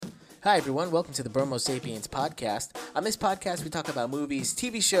Hi, everyone. Welcome to the Bromo Sapiens podcast. On this podcast, we talk about movies,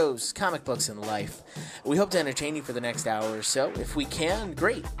 TV shows, comic books, and life. We hope to entertain you for the next hour or so. If we can,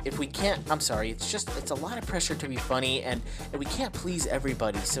 great. If we can't, I'm sorry. It's a lot of pressure to be funny, and we can't please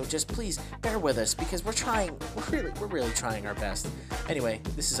everybody. So just please bear with us because we're trying. We're really trying our best. Anyway,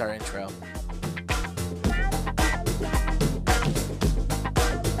 this is our intro.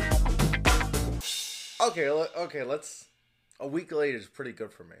 Okay, let's. A week late is pretty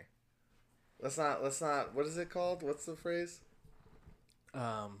good for me. Let's not. What is it called? What's the phrase?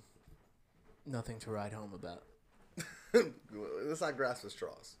 Nothing to write home about. Let's not grasp at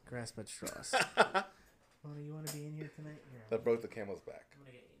straws. Grasp at straws. Mona, you want to be in here tonight? Here. That broke the camel's back. I'm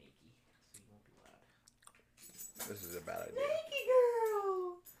gonna get you naked so you won't be loud. This is a bad idea. Naked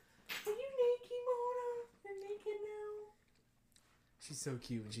girl! Are you naked, Mona? You're naked now? She's so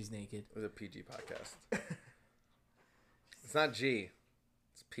cute when she's naked. It was a PG podcast. It's not G.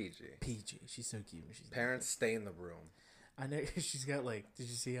 It's PG. PG. She's so cute when she's Parents stay in the room. I know she's got did you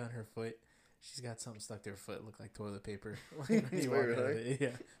see on her foot? She's got something stuck to her foot. Look like toilet paper. Really? Yeah.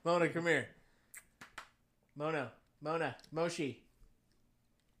 Mona, come here. Mona. Moshi.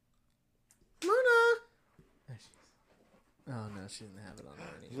 Mona! There she is. Oh, no, she didn't have it on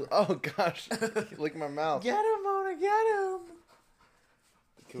her anymore. Oh, gosh. Lick my mouth. Get him, Mona, get him!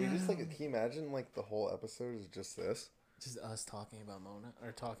 Can we just, can you imagine, the whole episode is just this? Just us talking about Mona,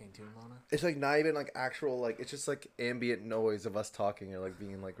 or talking to Mona. It's, not even, actual, it's just, ambient noise of us talking or,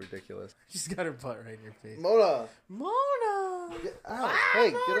 being, ridiculous. She's got her butt right in your face. Mona! Mona! Get out!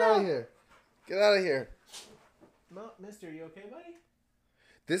 Hey, Mona! Get out of here! Get out of here! Mister, you okay, buddy?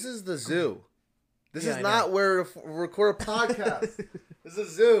 This is the zoo. This is not where we record a podcast. This is a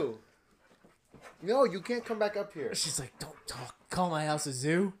zoo. No, you can't come back up here. She's like, don't talk. Call my house a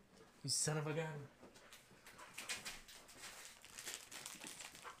zoo? You son of a gun.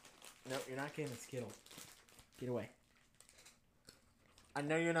 No, you're not getting a Skittle. Get away. I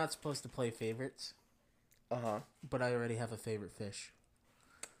know you're not supposed to play favorites. Uh-huh. But I already have a favorite fish.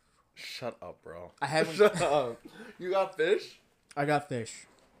 Shut up, bro. I haven't. Shut up. You got fish? I got fish.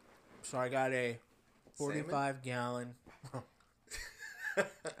 So I got a 45-gallon.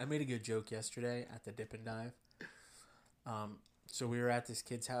 I made a good joke yesterday at the Dip and Dive. So we were at this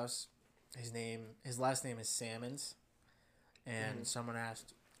kid's house. His last name is Salmons. And someone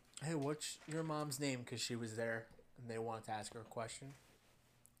asked, hey, what's your mom's name? Because she was there and they wanted to ask her a question.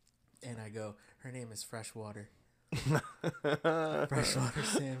 And I go, her name is Freshwater. Freshwater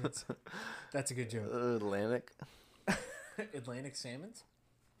Salmons. That's a good joke. Atlantic. Atlantic Salmons?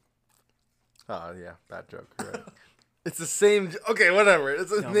 Oh, yeah. Bad joke. Right. It's the same. Okay, whatever. It's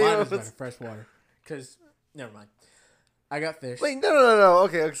the name of it. Freshwater. Because, never mind. I got fish. Wait, no.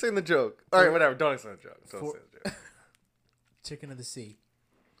 Okay, explain the joke. All right, whatever. Don't explain the joke. Don't say the joke. Chicken of the sea.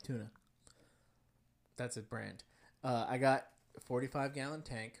 Tuna. That's a brand. I got a 45-gallon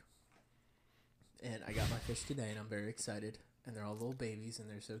tank. And I got my fish today, and I'm very excited. And they're all little babies, and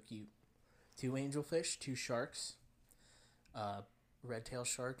they're so cute. 2 angelfish, 2 sharks. Red-tailed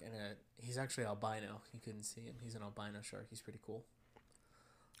shark, and he's actually albino. You couldn't see him. He's an albino shark. He's pretty cool.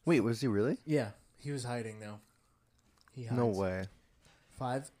 Wait, was he really? Yeah, he was hiding, though. He hides. No way.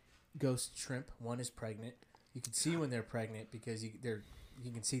 5 ghost shrimp. 1 is pregnant. You can see when they're pregnant because you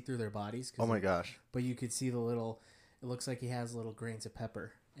can see through their bodies. Oh my gosh. But you could see it looks like he has little grains of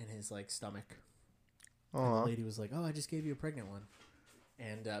pepper in his stomach. And the lady was like, oh, I just gave you a pregnant one.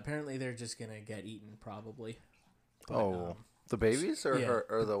 And apparently they're just going to get eaten probably. But, the babies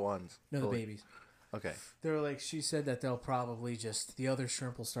or the ones? No, the babies. Okay. They were like, she said that they'll probably the other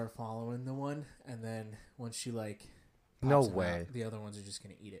shrimp will start following the one. And then once she no way. Out, the other ones are just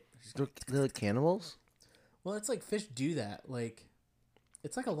going to eat it. They're like cannibals? Well, it's like fish do that.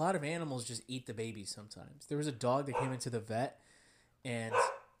 It's like a lot of animals just eat the babies sometimes. There was a dog that came into the vet and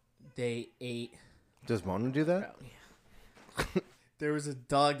they ate. Does Mona do that? Oh, yeah. There was a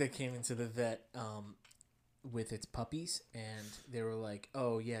dog that came into the vet with its puppies, and they were like,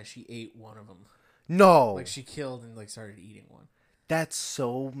 "Oh yeah, she ate one of them." No, she killed and started eating one. That's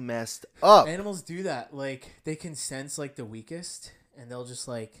so messed up. Animals do that. They can sense the weakest, and they'll just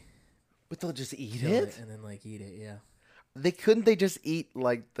But they'll just eat it and then eat it. Yeah. They just eat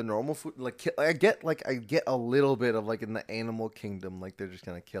the normal food? I get a little bit of in the animal kingdom, they're just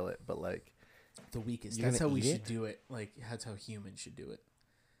gonna kill it, but the weakest. That's how we should do it. That's how humans should do it.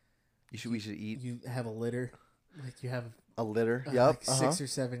 We should eat. You have a litter. You have a litter. Yep. 6 or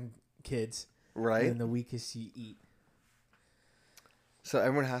 7 kids. Right. And the weakest you eat. So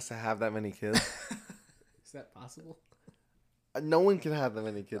everyone has to have that many kids? Is that possible? No one can have that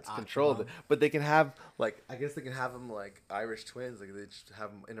many kids controlled, but they can have like I guess they can have them like Irish twins, like they just have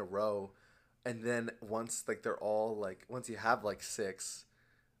them in a row, and then once like they're all like once you have like 6,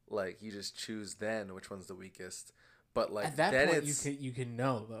 like you just choose then which one's the weakest. But like at that then point you can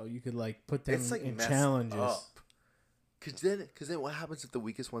know though you could like put them like in challenges. Cause then what happens if the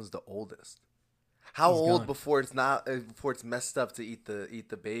weakest one's the oldest? How He's old gone. before it's messed up to eat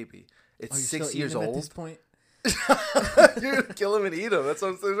the baby? It's 6 years old. At this point. You're gonna kill him and eat him. That's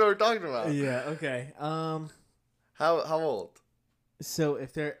what we're talking about. Yeah. Okay. How old? So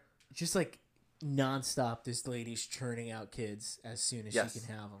if they're just like nonstop, this lady's churning out kids as soon as she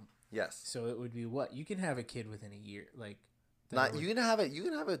can have them. Yes. So it would be what you can have a kid within a year, like. You can have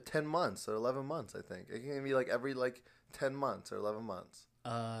it 10 months or 11 months. I think it can be like every like 10 months or 11 months.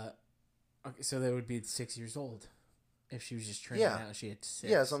 Okay, so that would be 6 years old. If she was just training out, she had 6.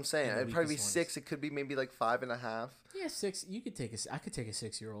 Yeah, that's what I'm saying. It'd probably be 6. It could be maybe like 5.5. Yeah, 6. You could take I could take a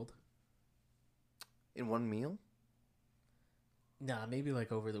 6-year-old. In one meal? Nah, maybe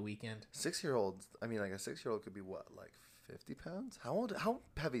like over the weekend. 6-year-olds. I mean, like a 6-year-old could be what, like 50 pounds? How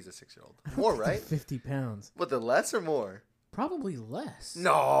heavy is a 6-year-old? More, right? 50 pounds. What, the less or more? Probably less.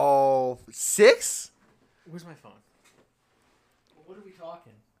 No, 6? Where's my phone? What are we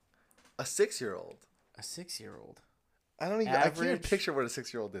talking? A 6-year-old. A 6-year-old. I don't even. I can't even picture what a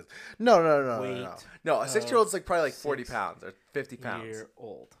 6-year-old is. No. No, a 6-year-old's like probably like 40 pounds or 50 pounds. Year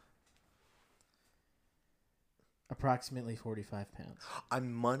old. Approximately 45 pounds.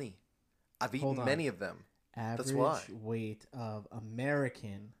 I'm money. I've eaten many of them. Average That's why. weight of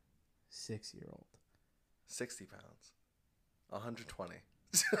American 6-year-old. 60 pounds. 120.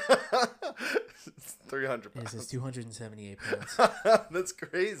 300 pounds. This is 278 pounds. That's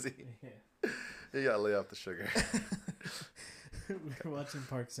crazy. Yeah. You gotta lay off the sugar. We were watching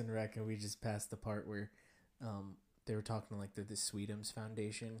Parks and Rec, and we just passed the part where they were talking to like the Sweetums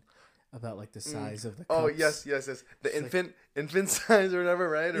Foundation about like the size of the cups. Oh yes. The infant size or whatever,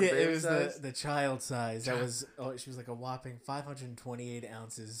 right? Or yeah, baby it was size? the child size. That was she was like a whopping 528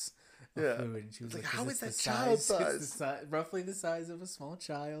 ounces of food. And she was like, how is that the child size? size? It's roughly the size of a small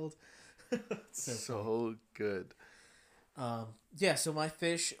child. So good. Yeah, so my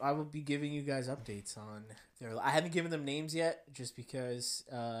fish, I will be giving you guys updates on. I haven't given them names yet, just because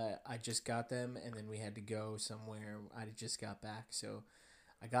I just got them, and then we had to go somewhere. I just got back, so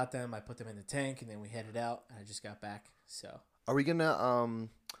I got them. I put them in the tank, and then we headed out. And I just got back, so. Are we gonna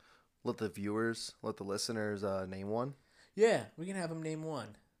let the listeners name one? Yeah, we can have them name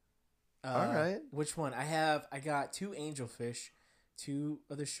one. All right. Which one? I got 2 angelfish, 2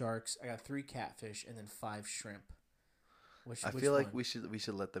 other sharks. I got 3 catfish, and then 5 shrimp. Which feel like one? we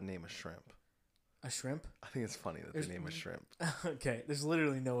should let them name a shrimp. A shrimp? I think it's funny that they name a shrimp. Okay, there's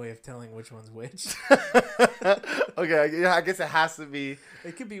literally no way of telling which one's which. Okay, yeah, I guess it has to be.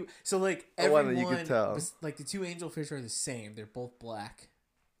 It could be so like everyone you can tell. Like the 2 angelfish are the same. They're both black.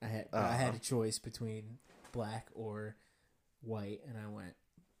 I had a choice between black or white, and I went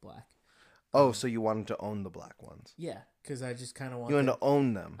black. Oh, so you wanted to own the black ones? Yeah, because I just kind of want. You want to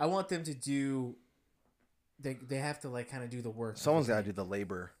own them. I want them to do. They have to like kind of do the work. Someone's got to do the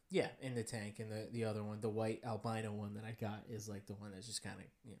labor. Yeah, in the tank, and the other one, the white albino one that I got, is like the one that's just kind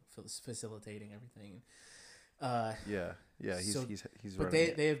of facilitating everything. Yeah, he's but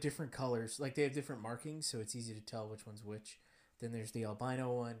running they have different colors, like they have different markings, so it's easy to tell which one's which. Then there's the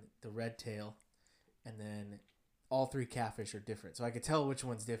albino one, the red tail, and then all 3 catfish are different, so I could tell which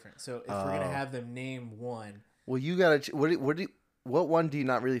one's different. So if we're gonna have them name one, well, you gotta what one do you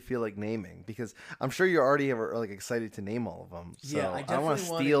not really feel like naming? Because I'm sure you already are like excited to name all of them. So yeah, I definitely want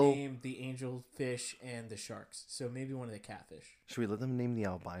steal... to name the angelfish and the sharks. So maybe one of the catfish. Should we let them name the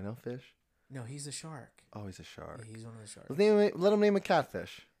albino fish? No, he's a shark. Oh, he's a shark. Yeah, he's one of the sharks. Let him name a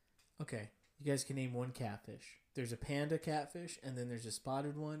catfish. Okay, you guys can name one catfish. There's a panda catfish, and then there's a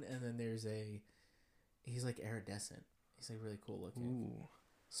spotted one, and then there's he's like iridescent. He's like really cool looking. Ooh.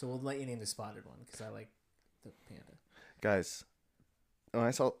 So we'll let you name the spotted one because I like the panda. Guys, when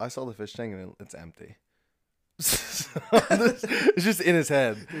I saw the fish tank and it's empty. It's just in his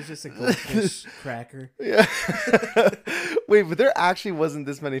head. There's just a goldfish cracker. Yeah. Wait, but there actually wasn't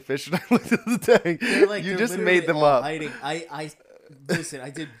this many fish when I looked at the tank. You just made them up. Hiding. I listen. I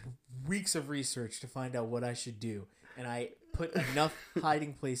did weeks of research to find out what I should do, and I put enough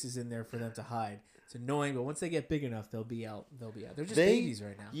hiding places in there for them to hide. It's annoying, but once they get big enough, they'll be out. They're just babies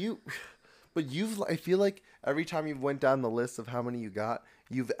right now. I feel like every time you went down the list of how many you got,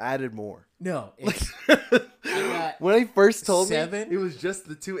 you've added more. No. When I first told 7. me, it was just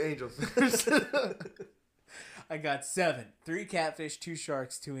the 2 angelfish. I got 7. 3 catfish, 2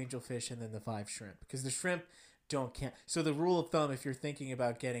 sharks, 2 angelfish, and then the 5 shrimp. Because the shrimp don't count. So the rule of thumb, if you're thinking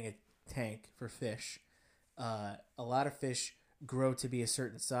about getting a tank for fish, a lot of fish grow to be a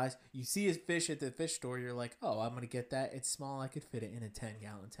certain size. You see a fish at the fish store, you're like, oh, I'm going to get that. It's small. I could fit it in a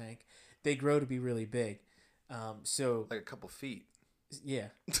 10-gallon tank. They grow to be really big. So like a couple feet. Yeah.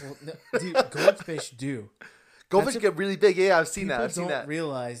 Well, no, dude, goldfish do. Goldfish get really big. Yeah, I've seen that. People don't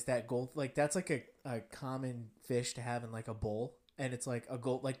realize that that's like a common fish to have in like a bowl. And it's like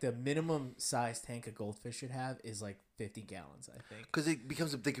the minimum size tank a goldfish should have is like 50 gallons, I think. Because they become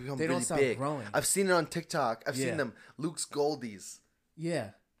they really don't stop big. Growing. I've seen it on TikTok. I've seen them. Luke's Goldies. Yeah.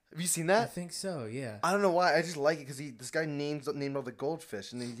 Have you seen that? I think so. Yeah. I don't know why. I just like it because this guy named all the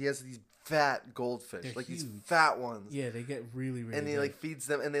goldfish, and he has these fat goldfish, They're like huge. these fat ones. Yeah, they get really, really. And he big. like feeds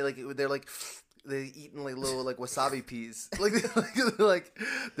them, and they're eating like little like wasabi peas,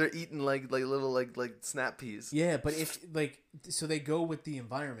 they're eating like little like snap peas. Yeah, but if so they go with the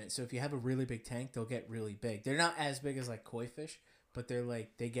environment. So if you have a really big tank, they'll get really big. They're not as big as like koi fish, but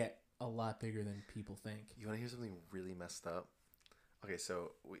they get a lot bigger than people think. You want to hear something really messed up? Okay,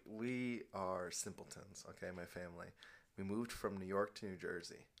 so we are simpletons. Okay, my family. We moved from New York to New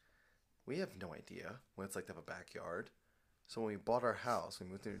Jersey. We have no idea what it's like to have a backyard. So when we bought our house, we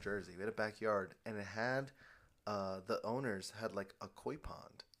moved to New Jersey. We had a backyard, and it had the owners had like a koi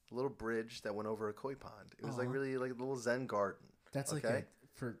pond, a little bridge that went over a koi pond. It was like really like a little Zen garden. That's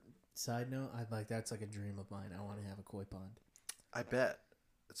for side note. That's like a dream of mine. I want to have a koi pond. I bet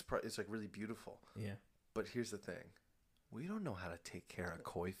it's like really beautiful. Yeah. But here's the thing. We don't know how to take care of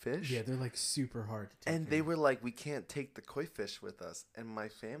koi fish. Yeah, they're like super hard to take care of. And they were like, we can't take the koi fish with us. And my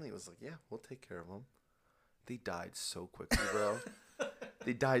family was like, yeah, we'll take care of them. They died so quickly, bro.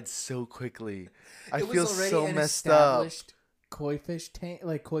 They died so quickly. I feel so messed up. Koi fish tank,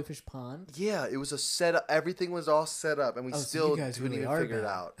 like koi fish pond. Yeah, it was a setup. Everything was all set up, and we still couldn't even figure it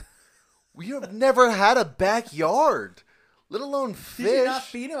out. We have never had a backyard. Let alone fish. Did you not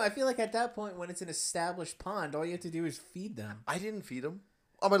feed them? I feel like at that point, when it's an established pond, all you have to do is feed them. I didn't feed them.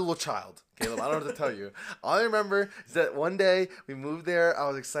 I'm a little child, Caleb. I don't know what to tell you. All I remember is that one day we moved there. I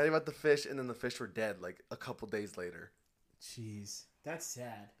was excited about the fish, and then the fish were dead like a couple days later. Jeez. That's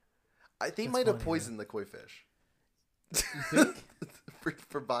sad. They might have poisoned the koi fish. You think?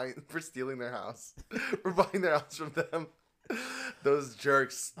 for stealing their house. For buying their house from them. Those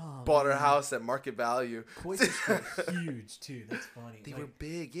jerks bought our house at market value. Koi fish were huge too. That's funny. They were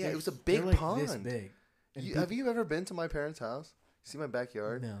big. Yeah, it was a big pond. This big. Have you ever been to my parents' house? See my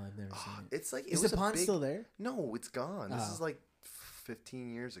backyard? No, I've never seen it. It's like is the pond still there? No, it's gone. This is like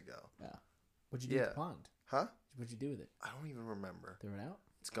 15 years ago. Yeah. What'd you do with the pond? Huh? What'd you do with it? I don't even remember. Throw it out?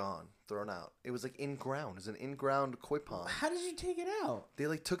 It's gone. Thrown out. It was like in ground. It was an in-ground koi pond. How did you take it out? They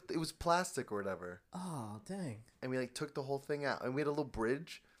like took it was plastic or whatever. Oh, dang. And we like took the whole thing out. And we had a little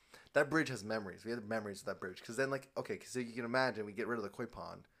bridge. That bridge has memories. We had memories of that bridge. Because then so you can imagine we get rid of the koi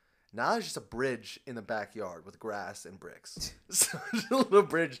pond. Now it's just a bridge in the backyard with grass and bricks. So just a little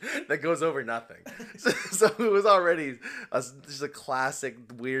bridge that goes over nothing. So it was already just a classic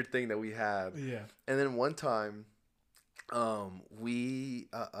weird thing that we had. Yeah. And then one time, we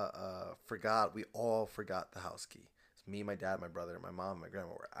forgot. We all forgot the house key. So me, my dad, my brother, my mom, and my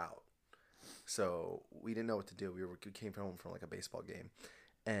grandma were out. So we didn't know what to do. We came home from like a baseball game,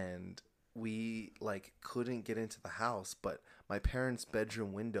 and we like couldn't get into the house, but my parents'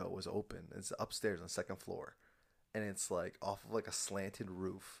 bedroom window was open. It's upstairs on the second floor, and it's like off of like a slanted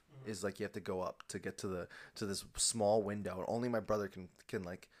roof. Is like you have to go up to get to this small window, and only my brother can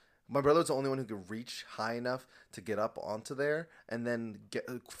like. My brother's the only one who could reach high enough to get up onto there and then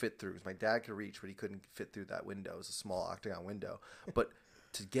fit through. My dad could reach, but he couldn't fit through that window. It was a small octagon window. But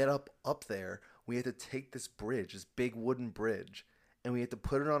to get up there, we had to take this bridge, this big wooden bridge, and we had to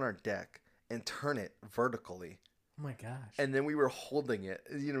put it on our deck and turn it vertically. Oh my gosh. And then we were holding it.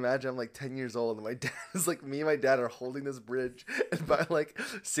 You can imagine I'm like 10 years old and my dad is like, me and my dad are holding this bridge, and my like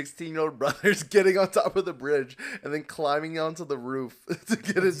 16-year-old brother's getting on top of the bridge and then climbing onto the roof to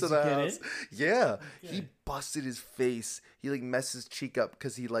get into the house. Yeah. Okay. He busted his face. He like messed his cheek up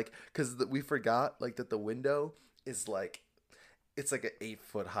because we forgot like that the window is like, it's like an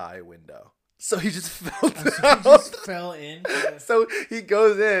 8-foot high window. So he just fell down. So he just fell in. So he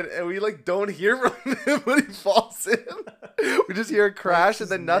goes in, and we like don't hear from him when he falls in. We just hear a crash and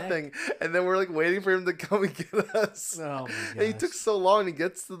then nothing, and then we're like waiting for him to come and get us. Oh my gosh. And he took so long. He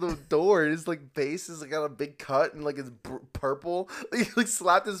gets to the door, and his like face is like got a big cut, and like it's purple. He like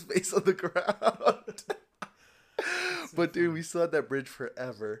slapped his face on the ground. But dude, we still had that bridge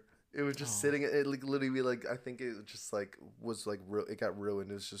forever. It was just sitting. It like literally like I think it just like was like it got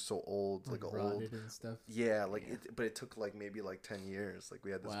ruined. It was just so old, like old and stuff. Yeah, like but it took like maybe like 10 years. Like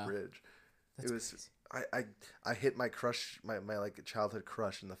we had this bridge. That's It was crazy. I hit my crush, my like childhood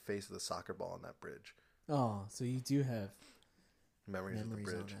crush in the face with a soccer ball on that bridge. Oh, so you do have Memories of the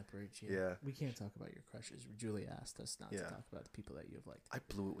memories on bridge. that bridge. Yeah. We can't talk about your crushes. Julia asked us not to talk about the people that you have liked. I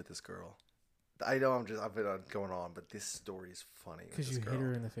blew it with this girl. I know I've been going on, but this story is funny. Because you hit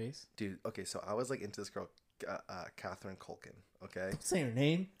her in the face? Dude, okay, so I was like into this girl, Catherine Culkin, okay? Don't say her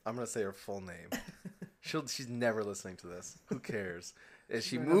name. I'm going to say her full name. She's never listening to this. Who cares? And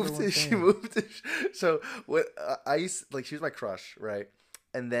she our moved number to, one so what I used, like, she was my crush, right?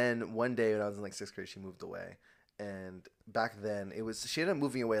 And then one day when I was in like 6th grade, she moved away. And back then she ended up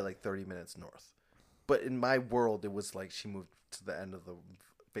moving away like 30 minutes north. But in my world, it was like she moved to the end of the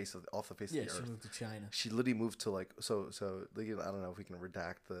off the face of the earth. Yeah, she moved to China. She literally moved to like so like, I don't know if we can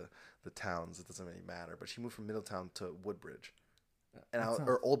redact the towns. It doesn't really matter. But she moved from Middletown to Woodbridge,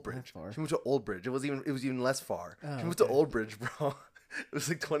 or Old Bridge. She moved to Old Bridge. It was even less far. She moved to Old Bridge, bro. It was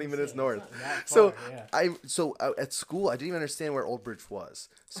like 20 minutes north. At school, I didn't even understand where Old Bridge was.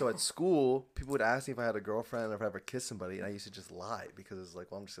 So at school, people would ask me if I had a girlfriend or if I ever kissed somebody, and I used to just lie because it was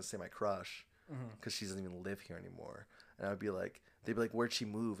like, well, I'm just gonna say my crush because she doesn't even live here anymore. And I would be like, they'd be like, where'd she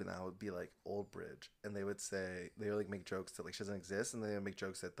move? And I would be like, Old Bridge. And they would like make jokes that like she doesn't exist, and they would make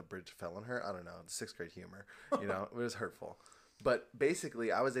jokes that the bridge fell on her. I don't know, 6th grade humor, you know, it was hurtful. But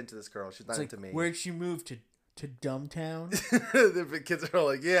basically, I was into this girl. She's not into me. Where'd she move to Dumbtown? The kids are all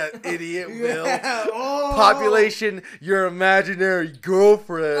like, yeah, idiot, Will. Yeah. Oh! Population, your imaginary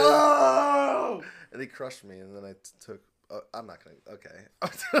girlfriend. Oh! And they crushed me, and then I took... I'm not going to... Okay.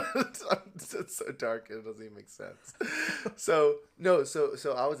 It's so dark, it doesn't even make sense. So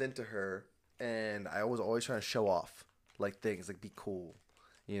I was into her, and I was always trying to show off, like, things, like, be cool,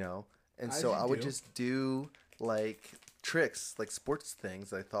 you know? And so I would just do, like, tricks, like, sports things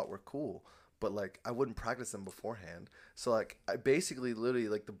that I thought were cool. But, like, I wouldn't practice them beforehand. So, like, I basically literally,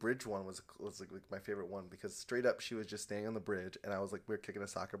 like, the bridge one was like my favorite one. Because straight up, she was just staying on the bridge. And I was, like, we were kicking a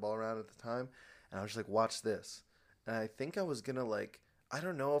soccer ball around at the time. And I was just like, watch this. And I think I was going to, like, I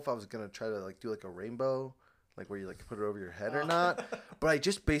don't know if I was going to try to, like, do, like, a rainbow. Like, where you, like, put it over your head or not. But I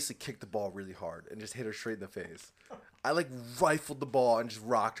just basically kicked the ball really hard. And just hit her straight in the face. I, like, rifled the ball and just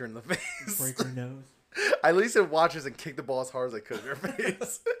rocked her in the face. Break her nose. I at least said watch this and kick the ball as hard as I could in her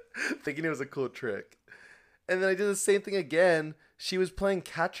face. Thinking it was a cool trick. And then I did the same thing again. She was playing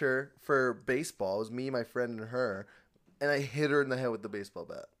catcher for baseball. It was me, my friend, and her. And I hit her in the head with the baseball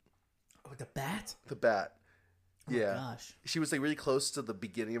bat. Oh, with the bat? The bat. Oh yeah. Gosh. She was like really close to the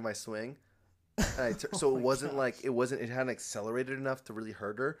beginning of my swing. And so it wasn't like, it hadn't accelerated enough to really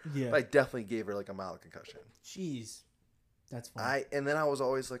hurt her. Yeah. But I definitely gave her like a mild concussion. Jeez. That's fine. And then I was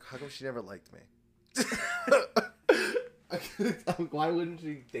always like, how come she never liked me? Why wouldn't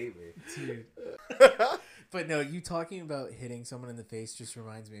she date me? Dude. But no, you talking about hitting someone in the face just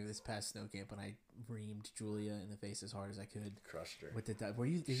reminds me of this past snow camp when I reamed Julia in the face as hard as I could. Crushed her. With the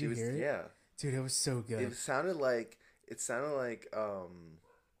did you hear it? Yeah. Dude, it was so good. It sounded like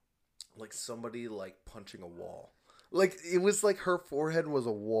somebody like punching a wall. Like it was like her forehead was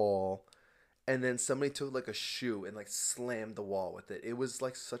a wall. And then somebody took like a shoe and like slammed the wall with it. It was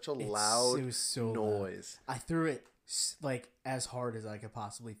like such a loud noise. Loud. I threw it like as hard as I could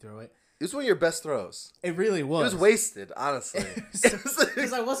possibly throw it. It was one of your best throws. It really was. It was wasted, honestly.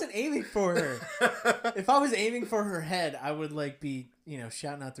 Because I wasn't aiming for her. If I was aiming for her head, I would like be,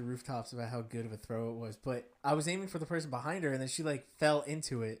 shouting out the rooftops about how good of a throw it was. But I was aiming for the person behind her, and then she like fell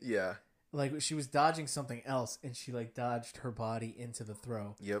into it. Yeah. Like she was dodging something else, and she like dodged her body into the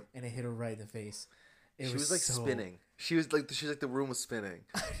throw. Yep. And it hit her right in the face. She was like spinning. She was like the room was spinning.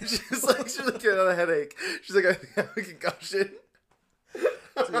 she was like getting on a headache. She's like, I think I have a concussion.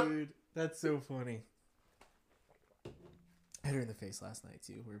 Dude, that's so funny. I hit her in the face last night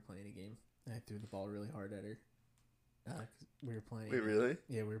too. We were playing a game, and I threw the ball really hard at her. 'Cause we were playing. Wait, really?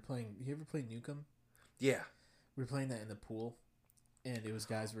 Yeah, we were playing. You ever play Nukem? Yeah. We were playing that in the pool. And it was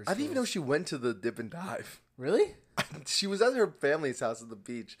guys versus I didn't even know she went to the dip and dive. Really? She was at her family's house at the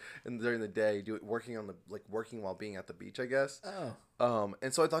beach, and during the day, working while being at the beach, I guess. Oh.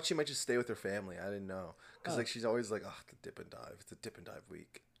 And so I thought she might just stay with her family. I didn't know because like she's always like, oh, the dip and dive. It's a dip and dive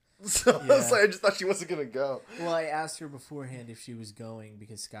week. So yeah. I just thought she wasn't gonna go. Well, I asked her beforehand if she was going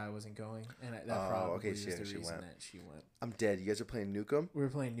because Sky wasn't going, and that probably was the reason that she went. I'm dead. You guys are playing Nukem? We were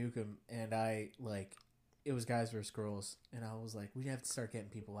playing Nukem, and it was guys versus girls, and I was like, we have to start getting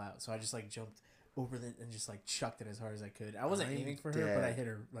people out. So I just like jumped over and just like chucked it as hard as I could. I wasn't aiming for her, but I hit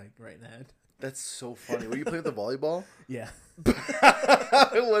her like right in the head. That's so funny. Were you playing with the volleyball? Yeah.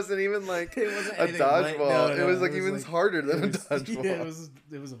 It wasn't even like a dodgeball. No, it was like even harder than a dodgeball. Yeah,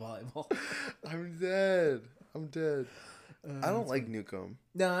 it was a volleyball. I'm dead. I don't like Nukem.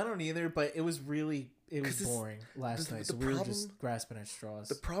 No, I don't either. But it was Because boring last night. So we were just grasping at straws.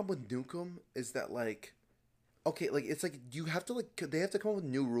 The problem with Nukem is that like, okay, like it's like you have to like they have to come up with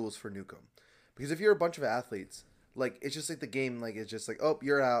new rules for Nukem, because if you're a bunch of athletes, like it's just like the game, like it's just like, oh,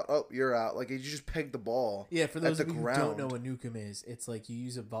 you're out, oh, you're out, like you just peg the ball. Yeah, for those of you who don't know what Nukem is, it's like you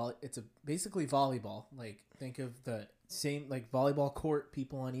use it's basically volleyball. Like think of the same like volleyball court,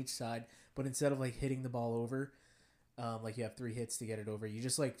 people on each side, but instead of like hitting the ball over, like you have 3 hits to get it over, you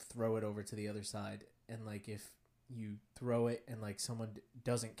just like throw it over to the other side, and like if you throw it and like someone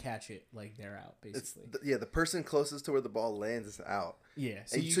doesn't catch it, like they're out basically. The person closest to where the ball lands is out. Yeah,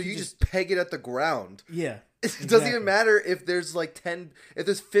 so you just peg it at the ground. Yeah, it doesn't even matter if there's like if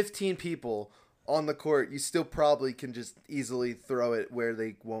there's 15 people on the court, you still probably can just easily throw it where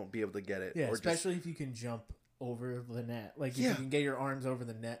they won't be able to get it. Yeah, especially if you can jump over the net. Like if you can get your arms over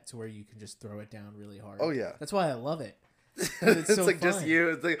the net to where you can just throw it down really hard. Oh yeah, that's why I love it. It's so like fun. Just you.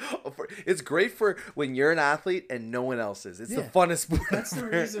 It's like it's great for when you're an athlete and no one else is. It's the funnest sport. That's the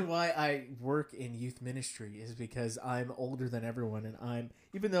reason why I work in youth ministry, is because I'm older than everyone, and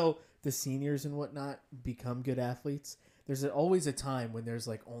even though the seniors and whatnot become good athletes, there's always a time when there's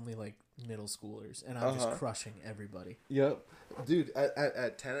like only like middle schoolers, and I'm just crushing everybody. Yep, dude.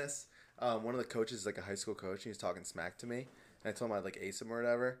 At tennis, one of the coaches is like a high school coach, and he's talking smack to me, and I told him I'd like ace him or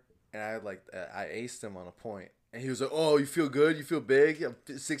whatever, and I aced him on a point. And he was like, "Oh, you feel good? You feel big? I'm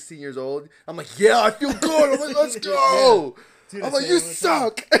 16 years old." I'm like, "Yeah, I feel good." I'm like, "Let's go." Dude, I'm like, "You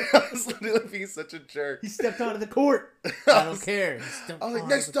suck." I was literally being such a jerk. He stepped onto the court. I don't care. I was like,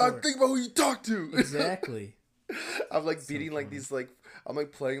 "Next time, think about who you talk to." Exactly. I'm like beating like these like I'm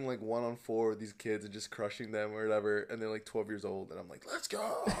like playing like 1-on-4 with these kids and just crushing them or whatever, and they're like 12 years old, and I'm like, "Let's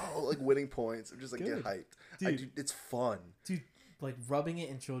go!" Like winning points. I'm just like get hyped. Dude, it's fun. Dude, like rubbing it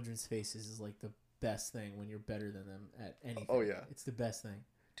in children's faces is like the best thing when you're better than them at anything. Oh yeah, it's the best thing.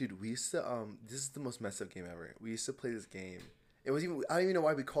 Dude, we used to this is the most messed up game ever. We used to play this game. It was even I don't even know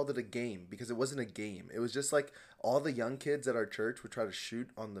why we called it a game, because it wasn't a game. It was just like all the young kids at our church would try to shoot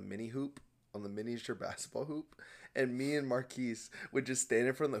on the mini hoop, on the miniature basketball hoop, and me and Marquise would just stand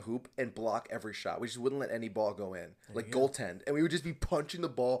in front of the hoop and block every shot. We just wouldn't let any ball go in, like goaltend. And we would just be punching the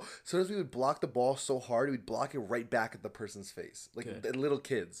ball. Sometimes we would block the ball so hard, we'd block it right back at the person's face. Like little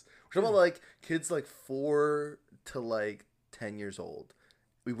kids. We're talking about like kids like 4 to like 10 years old.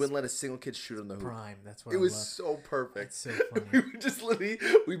 We wouldn't let a single kid shoot on the hoop. Prime, that's what it was so perfect. It's so funny. We would just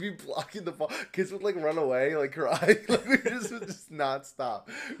we'd be blocking the ball. Kids would like run away, like cry. Like we would just not stop.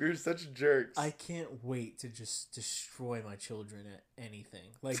 We were such jerks. I can't wait to just destroy my children at anything.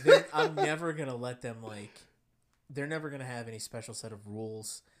 Like I'm never gonna let them they're never gonna have any special set of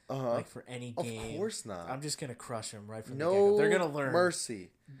rules. Like for any game. Of course not. I'm just gonna crush them right from the get-go. They're gonna learn mercy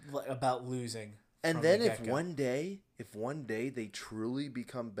about losing. And then if one day they truly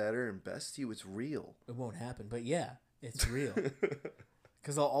become better and best you, it's real. It won't happen, but yeah, it's real.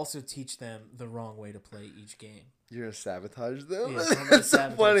 Because I'll also teach them the wrong way to play each game. You're gonna sabotage them? Yeah, I'm gonna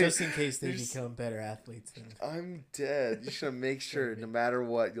sabotage just in case they become better athletes. I'm dead. You should make sure, no matter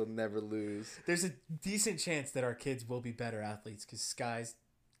what, you'll never lose. There's a decent chance that our kids will be better athletes, because Sky's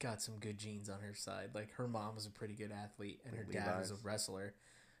got some good genes on her side. Like her mom was a pretty good athlete, and her dad was a wrestler.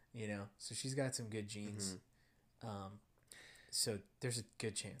 You know, so she's got some good genes. Mm-hmm. So there's a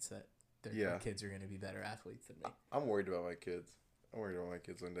good chance that their kids are going to be better athletes than me. I'm worried about my kids. I'm worried about my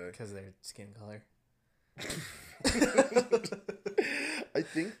kids one day. Because of their skin color. I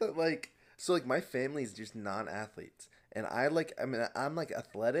think that so my family is just non-athletes, and I'm like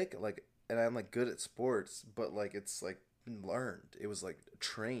athletic, and I'm like good at sports, but it's learned. It was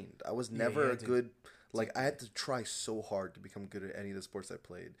trained. I was never a good. I had to try so hard to become good at any of the sports I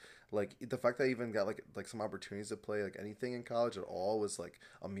played. The fact that I even got some opportunities to play anything in college at all was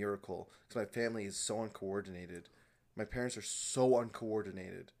a miracle. Because my family is so uncoordinated. My parents are so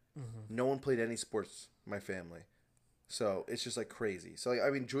uncoordinated. Mm-hmm. No one played any sports in my family. So it's just crazy. So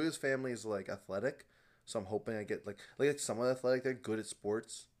Julia's family is athletic. So I'm hoping I get someone athletic. They're good at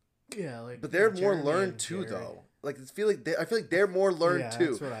sports. Yeah, but they're more learned too, though. I feel like they're more learned too.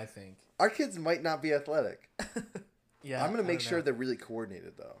 That's what I think. Our kids might not be athletic. Yeah, I'm gonna make sure they're really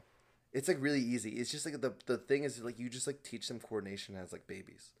coordinated though. It's really easy. It's just the thing is you just teach them coordination as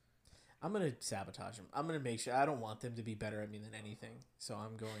babies. I'm gonna sabotage them. I'm gonna make sure. I don't want them to be better at me than anything. So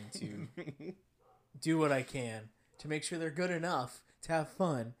I'm going to do what I can to make sure they're good enough to have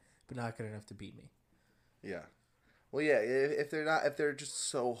fun, but not good enough to beat me. Yeah. Well, yeah. If they're just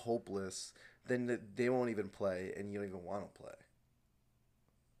so hopeless, then they won't even play, and you don't even want to play.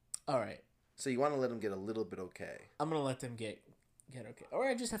 All right. So you want to let them get a little bit okay. I'm going to let them get okay. Or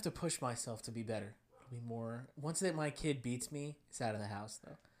I just have to push myself to be better. It'll be more. Once that my kid beats me, it's out of the house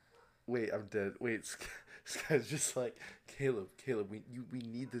though. Wait, I'm dead. Wait, this guy's just like, Caleb, we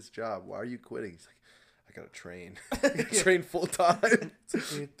need this job. Why are you quitting? He's like, I gotta train. I gotta train full time.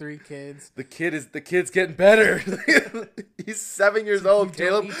 3 kids. The kid's getting better. He's 7 years old,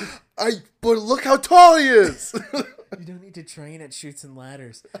 Caleb. But look how tall he is. You don't need to train at Chutes and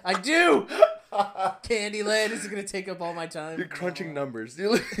Ladders. I do. Candyland is gonna take up all my time. You're crunching numbers.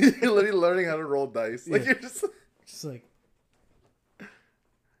 You're literally learning how to roll dice. Like you're just like.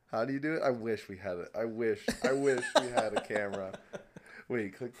 How do you do it? I wish we had it. I wish we had a camera.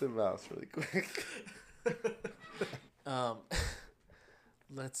 Wait, click the mouse really quick.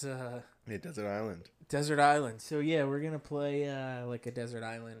 Let's Hey, Desert Island. Desert Island. So yeah, we're gonna play like a Desert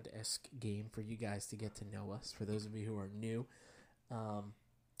Island-esque game for you guys to get to know us. For those of you who are new,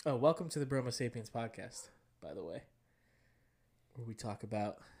 welcome to the Bromo Sapiens podcast. By the way, where we talk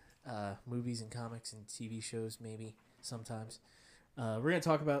about movies and comics and TV shows, maybe sometimes. We're gonna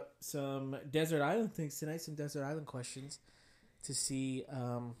talk about some Desert Island things tonight. Some Desert Island questions to see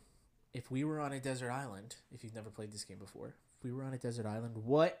if we were on a desert island. If you've never played this game before, if we were on a desert island,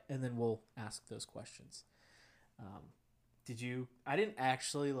 what? And then we'll ask those questions. I didn't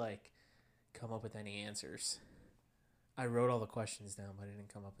actually come up with any answers. I wrote all the questions down, but I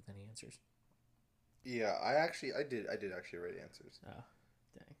didn't come up with any answers. Yeah, I did actually write answers. Oh,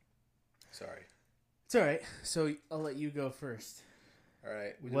 dang. Sorry. It's all right. So I'll let you go first. All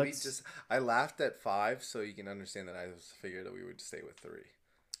right. I laughed at 5, so you can understand that I figured that we would stay with 3.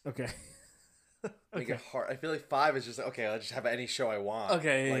 Okay. Make it hard. I feel like 5 is just like, okay, I'll just have any show I want.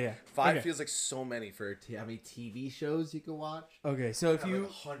 Okay, yeah. 5 feels like so many for how many TV shows you can watch. Okay, so if you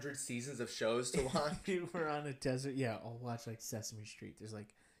 100 seasons of shows to watch. If you were on a desert, I'll watch Sesame Street. There's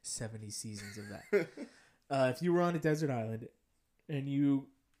 70 seasons of that. If you were on a desert island, and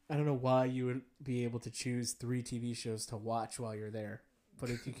I don't know why you would be able to choose 3 TV shows to watch while you're there,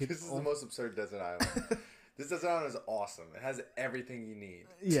 but if you could, this is the most absurd desert island. This desert island is awesome. It has everything you need.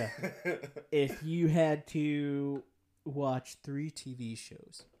 Yeah. If you had to watch 3 TV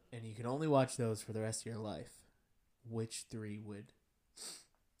shows, and you could only watch those for the rest of your life, which 3 would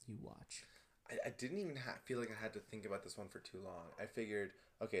you watch? I didn't even feel like I had to think about this one for too long. I figured,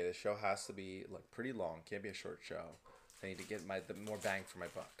 okay, the show has to be pretty long. Can't be a short show. I need to get the more bang for my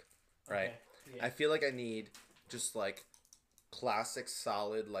buck, right? Okay. Yeah. I feel like I need just classic,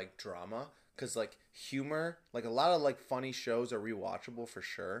 solid drama, because humor, a lot of funny shows are rewatchable for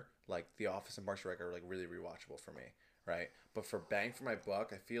sure. The Office and Parks and Rec are really rewatchable for me, right? But for bang for my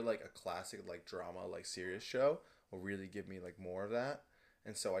buck, I feel like a classic drama serious show will really give me more of that.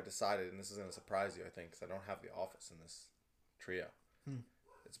 And so I decided, and this is gonna surprise you, I think, because I don't have The Office in this trio.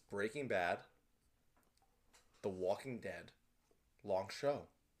 It's Breaking Bad, The Walking Dead, long show.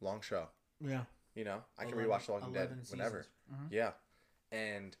 Yeah. I can rewatch The Walking Dead whenever. Mm-hmm. Yeah.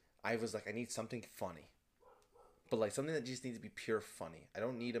 And I was I need something funny. But something that just needs to be pure funny. I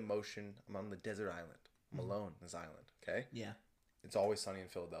don't need emotion. I'm on the desert island. I'm alone on this island, okay? Yeah. It's Always Sunny in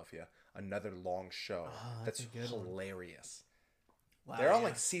Philadelphia. Another long show. That's hilarious. Wow, they're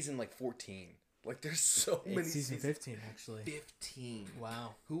on season 14. There's so many season 15 actually. 15.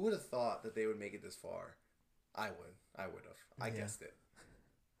 Wow. Who would have thought that they would make it this far? I would have. I guessed it.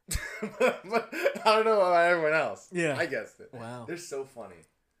 But I don't know about everyone else. Yeah. I guessed it. Wow. They're so funny.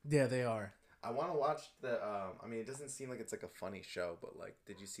 Yeah, they are. I want to watch the it doesn't seem like it's a funny show, but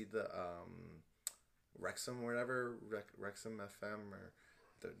did you see the Wrexham or whatever, Wrexham FM or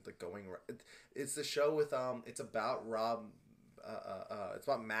the Going? It's the show with it's about Rob. It's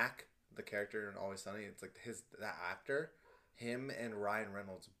about Mac, the character in Always Sunny. It's that actor, him and Ryan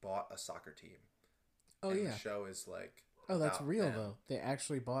Reynolds bought a soccer team. Oh, and the show is that's real them. though. They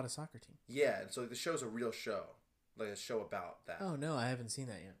actually bought a soccer team. Yeah, and so the show's a real show, a show about that. Oh no, I haven't seen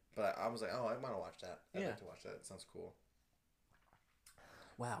that yet. But I was I want to watch that. I'd Yeah. like to watch that. It sounds cool.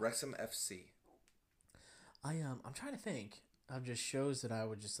 Wow. Wrexham FC. I'm trying to think of just shows that I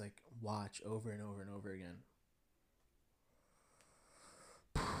would just watch over and over and over again.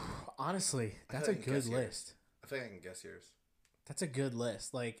 Honestly, that's a good list. I think I can guess yours. That's a good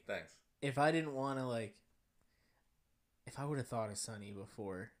list. Thanks. If I didn't want to if I would have thought of Sunny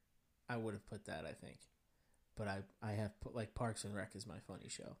before, I would have put that, I think. But I have put Parks and Rec is my funny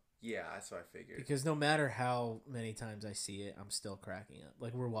show. Yeah, that's what I figured. Because no matter how many times I see it, I'm still cracking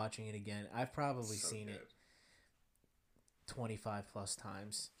up. We're watching it again. I've probably seen it 25 plus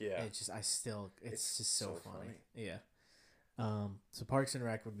times. Yeah. It's just so funny. Yeah. So Parks and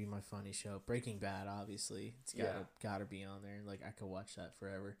Rec would be my funny show. Breaking Bad, obviously, it's gotta be on there. I could watch that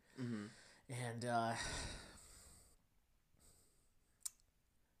forever. Mm-hmm. And I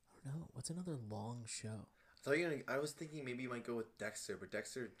don't know. What's another long show? I was thinking maybe you might go with Dexter, but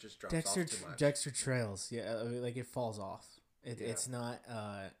Dexter just drops off too much. Dexter trails. Yeah, like it falls off. Yeah. It's not.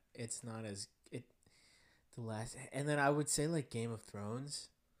 It's not as it. The last, and then I would say like Game of Thrones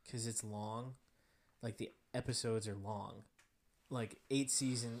because it's long. Like the episodes are long, like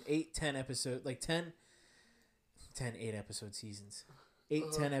 10 episodes, like 10 8-episode seasons.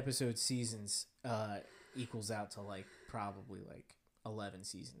 10 episode seasons equals out to like probably like 11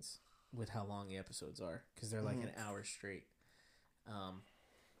 seasons with how long the episodes are because they're like an hour straight.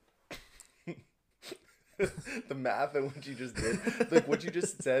 The math and what you just did, like what you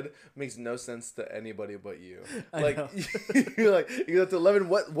just said, makes no sense to anybody but you. Like you got to 11.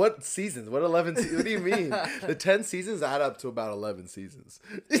 What seasons? What 11? What do you mean? The 10 seasons add up to about 11 seasons.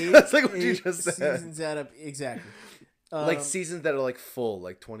 That's like what you just said. Seasons add up exactly. Like seasons that are like full,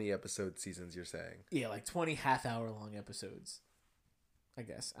 like 20 episode seasons. You're saying? Yeah, like 20 half-hour long episodes. I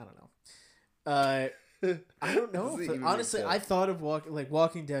guess I don't know. I don't know. Honestly, I thought of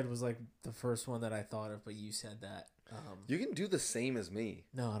Walking Dead was like the first one that I thought of, but you said that. You can do the same as me.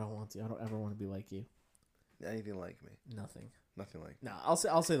 No, I don't want to. I don't ever want to be like you. Anything like me? Nothing. Nothing like. No, I'll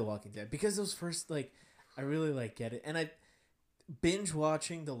say The Walking Dead because those first I really get it, and I binge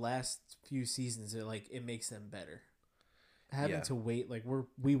watching the last few seasons. It makes them better. Having to wait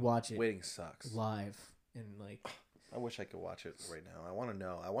we watch it. Waiting sucks. Live and I wish I could watch it right now. I want to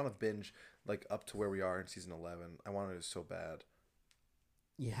know. I want to binge up to where we are in season 11. I want it so bad.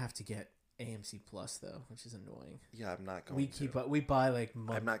 You have to get AMC Plus though, which is annoying. Yeah, I'm not going to. We buy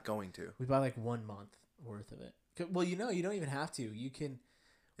I'm not going to. We buy 1 month worth of it. Well, you don't even have to. You can.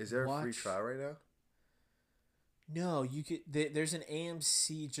 Is there a free trial right now? No, you could. There's an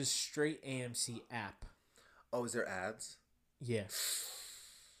AMC, just straight AMC app. Oh, is there ads? Yeah.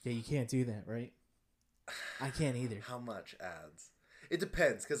 Yeah, you can't do that, right? I can't either. How much ads? It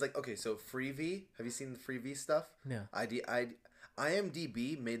depends, because so Freevee. Have you seen the Freevee stuff? No.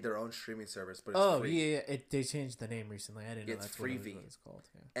 IMDb made their own streaming service, but it's free. Yeah. They changed the name recently. I didn't know that's Freevee. What it's called.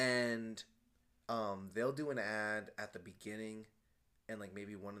 Yeah. And they'll do an ad at the beginning, and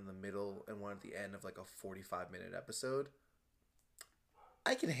maybe one in the middle and one at the end of a 45-minute episode.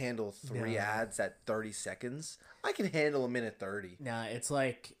 I can handle 3 ads at 30 seconds. I can handle a minute 30. Nah, it's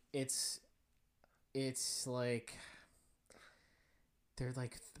like they're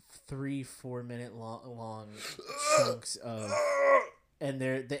 3-4 minute long chunks of, and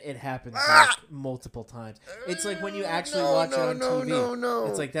it happens multiple times. It's like when you actually watch it on TV. No.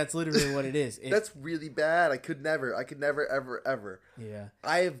 It's that's literally what it is. That's really bad. I could never, ever. Yeah.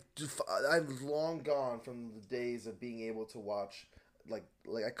 I've long gone from the days of being able to watch.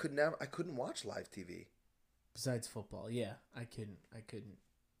 I couldn't watch live TV. Besides football, yeah, I couldn't.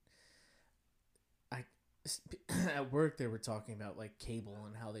 At work they were talking about cable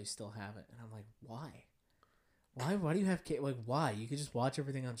and how they still have it, and I'm like, why? Why do you have cable? Why? You could just watch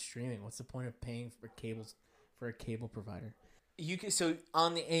everything on streaming. What's the point of paying for a cable provider? You can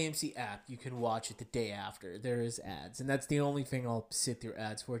on the AMC app you can watch it the day after. There is ads, and that's the only thing I'll sit through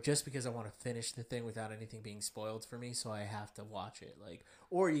ads for, just because I want to finish the thing without anything being spoiled for me. So I have to watch it.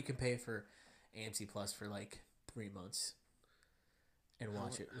 Or you can pay for AMC Plus for 3 months and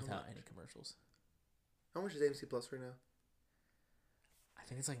watch it without any commercials. How much is AMC Plus right now? I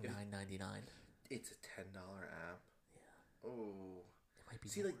think it's $9.99. It's a $10 app. Yeah. Oh. It might be.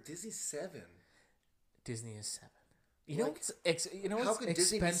 See, Disney's $7. Disney is $7. You know what's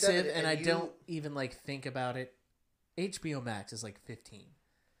expensive, and I don't even think about it. HBO Max is $15.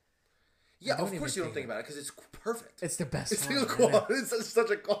 Yeah, of course you don't think about it because it's perfect. It's the best. It's such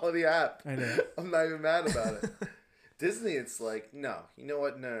a quality app. I know. I'm not even mad about it. Disney, it's no. You know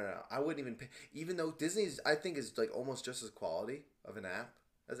what? No. I wouldn't even pay. Even though Disney's, I think, is almost just as quality of an app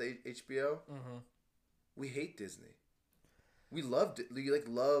as HBO. Mm-hmm. We hate Disney. We love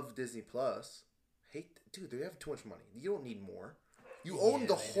Disney Plus. Dude, they have too much money. You don't need more. You own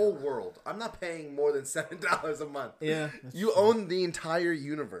the whole world. I'm not paying more than $7 a month. Yeah, you own the entire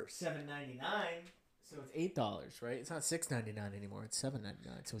universe. $7.99. So it's $8, right? It's not $6.99 anymore. It's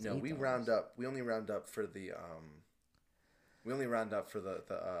 $7.99. So it's $8. We round up. We only round up for the We only round up for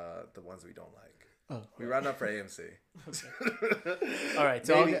the ones we don't like. Oh, we round up for AMC. Okay. All right.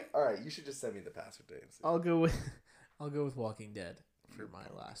 So all right. You should just send me the password to AMC. I'll go with Walking Dead for my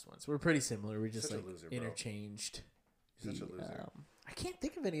last ones. We're pretty similar. We just interchanged. You're such a loser. I can't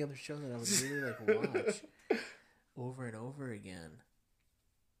think of any other show that I would really watch over and over again.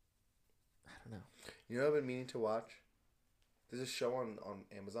 I don't know. You know what I've been meaning to watch? There's a show on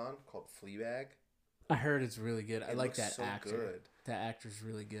Amazon called Fleabag. I heard it's really good. I like that so actor. Good. That actor's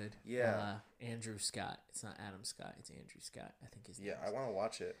really good. Yeah. Andrew Scott. It's not Adam Scott. It's Andrew Scott. I think his name. Yeah, I want to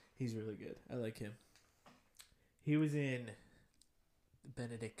watch it. He's really good. I like him. He was in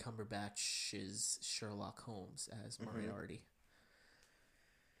Benedict Cumberbatch's Sherlock Holmes as Moriarty.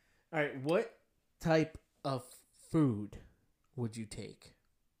 All right, what type of food would you take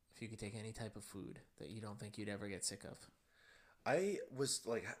if you could take any type of food that you don't think you'd ever get sick of? I was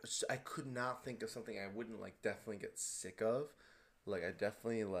like, I could not think of something I wouldn't like definitely get sick of. Like, I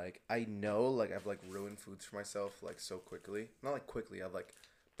definitely like, I know like I've like ruined foods for myself like so quickly. Not like quickly, I've like,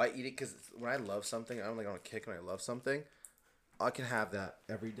 by eating, because when I love something, I'm like on a kick when I love something. I can have that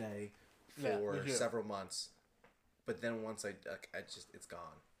every day for several months. But then once I just, it's gone.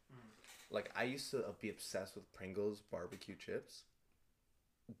 Like, I used to be obsessed with Pringles barbecue chips.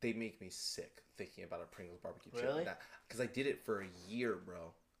 They make me sick thinking about a Pringles barbecue chip. Really? Because I did it for a year,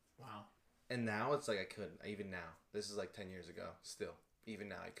 bro. Wow. And now it's like I couldn't. Even now. This is like 10 years ago. Still. Even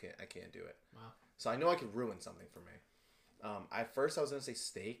now, I can't do it. Wow. So I know I could ruin something for me. At first, I was going to say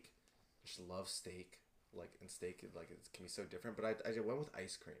steak. I just love steak. Like, and steak, like, it can be so different. But I went with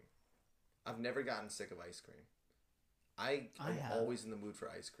ice cream. I've never gotten sick of ice cream. I'm always in the mood for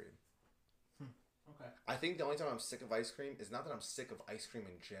ice cream. Okay. I think the only time I'm sick of ice cream is not that I'm sick of ice cream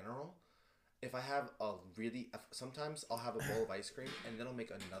in general. If I have sometimes I'll have a bowl of ice cream and then I'll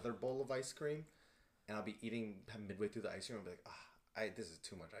make another bowl of ice cream and I'll be eating midway through the ice cream and I'll be like, this is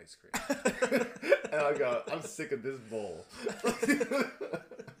too much ice cream. And I'll go, I'm sick of this bowl.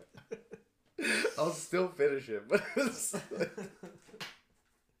 I'll still finish it, but it's like...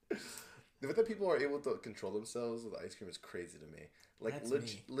 The fact that people are able to control themselves with ice cream is crazy to me. Like,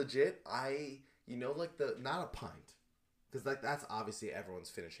 legit, like not a pint. Because like that's obviously everyone's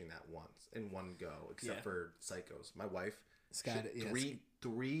finishing that once in one go, except for psychos. My wife, Scott,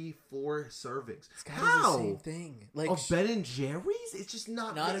 three, 4 servings. Scott is the same thing. Like Ben and Jerry's, it's just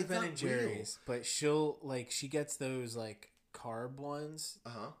not at Ben and Jerry's, but she gets those like carb ones.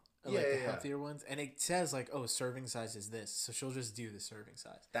 The healthier ones, and it says like, "Oh, serving size is this," so she'll just do the serving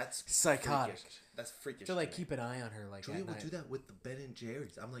size. That's psychotic. That's freakish. So like, keep an eye on her. Like, Julia will do that with the Ben and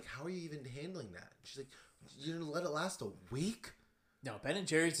Jerry's. I'm like, how are you even handling that? She's like, you're gonna let it last a week? No, Ben and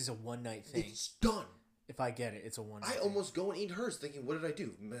Jerry's is a one night thing. It's done. If I get it, it's a one night. I almost go and eat hers, thinking, what did I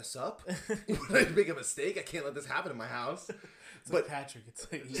do? Mess up? Did I make a mistake? I can't let this happen in my house. It's like Patrick.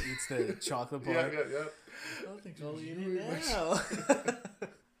 It's like he eats the chocolate bar. Yeah. I don't think I'll eat it now.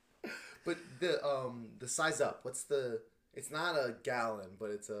 But the size up, it's not a gallon, but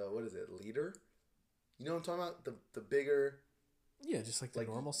it's a, what is it, liter? You know what I'm talking about? The bigger. Yeah, just like the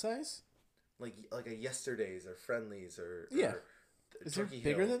normal size? Like a Yesterday's or Friendly's or is it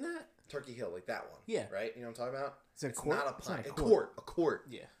bigger than that? Turkey Hill, like that one. Yeah. Right? You know what I'm talking about? Is it a quart? Not a pint. A quart.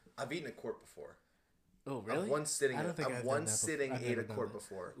 Yeah. I've eaten a quart before. Oh, really? One sitting. I don't think I've one sitting ate a quart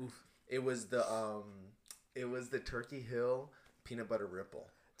before. Oof. It was the Turkey Hill peanut butter ripple.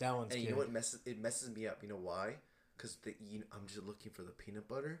 That one's good. You know what messes me up? You know why? Because I'm just looking for the peanut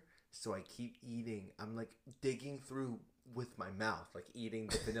butter, so I keep eating. I'm like digging through with my mouth, like eating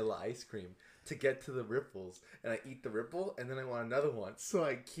the vanilla ice cream to get to the ripples, and I eat the ripple, and then I want another one, so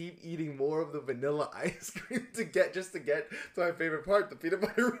I keep eating more of the vanilla ice cream to get to my favorite part, the peanut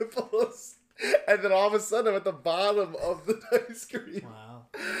butter ripples. And then all of a sudden, I'm at the bottom of the ice cream. Wow.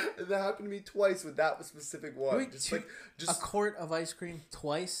 And that happened to me twice with that specific one. Wait, just a quart of ice cream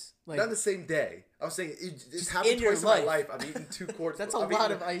twice? Like, not the same day. I was saying it's happened twice in my life. I've eaten 2 quarts. That's a lot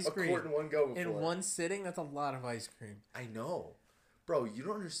of ice cream. A quart in one go before. In one sitting, that's a lot of ice cream. I know. Bro, you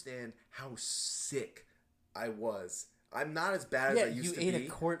don't understand how sick I was. I'm not as bad as I used to be. You ate a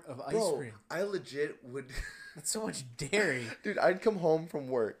quart of ice cream. I legit would... That's so much dairy. Dude, I'd come home from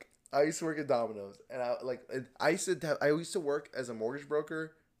work. I used to work at Domino's, and I used to work as a mortgage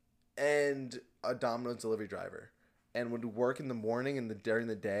broker and a Domino's delivery driver, and would work in the morning and during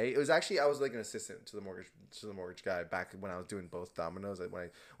the day. It was actually, I was like an assistant to the mortgage guy back when I was doing both Domino's. When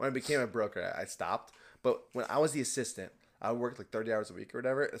I became a broker, I stopped. But when I was the assistant, I would work like 30 hours a week or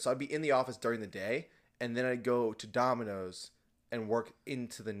whatever. So I'd be in the office during the day, and then I'd go to Domino's and work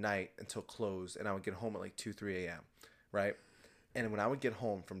into the night until close, and I would get home at like 2-3 a.m. Right. And when I would get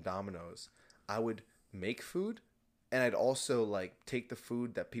home from Domino's, I would make food, and I'd also like take the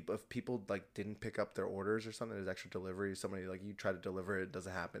food that if people like didn't pick up their orders or something, there's extra delivery. Somebody like you try to deliver it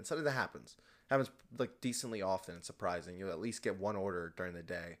doesn't happen. Something that happens like decently often. It's surprising. You'll at least get one order during the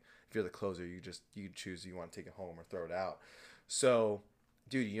day. If you're the closer, you choose you want to take it home or throw it out. So,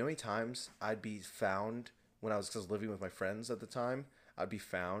 dude, you know how many times I'd be found when I was living with my friends at the time? I'd be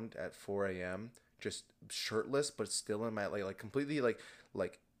found at 4 a.m. just shirtless, but still in my like completely like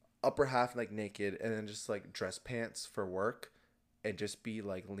upper half like naked, and then just like dress pants for work, and just be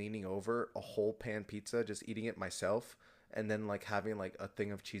like leaning over a whole pan pizza, just eating it myself, and then like having like a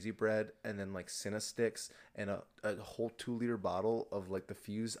thing of cheesy bread, and then like Cinna sticks and a whole 2-liter bottle of like the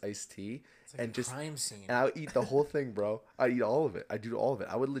Fuse iced tea, It's like and a just crime scene. and I would eat the whole thing, bro. I eat all of it. I do all of it.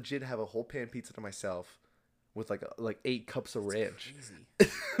 I would legit have a whole pan pizza to myself with like 8 cups of ranch.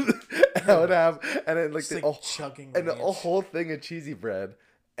 Crazy. And I would have, and then like, Just, like, chugging and a ranch. whole thing of cheesy bread.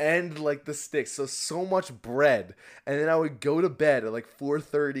 And like the sticks, so much bread, and then I would go to bed at like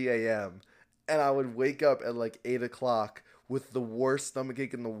 4:30 a.m. and I would wake up at like 8 o'clock with the worst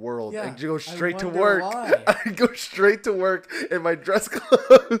stomachache in the world, and go straight to work. I'd go straight to work in my dress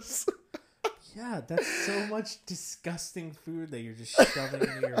clothes. Yeah, that's so much disgusting food that you're just shoving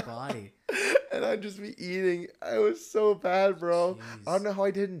into your body. And I'd just be eating. I was so bad, bro. Jeez. I don't know how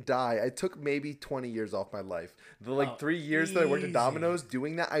I didn't die. I took maybe 20 years off my life. The 3 years that I worked at Domino's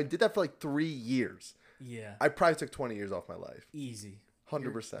doing that, I did that for like 3 years. Yeah. I probably took 20 years off my life. Easy.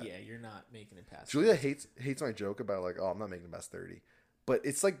 100%. Yeah, you're not making it past. Julia hates my joke about like, oh, I'm not making it past 30. But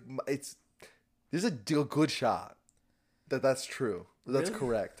it's like, there's a good shot that's true. That's Really?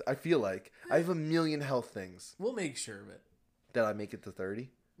 correct. I feel like I have a million health things We'll make sure of it. that I make it to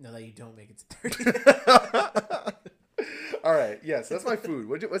 30. No, that you don't make it to 30. All right. Yes, that's my food.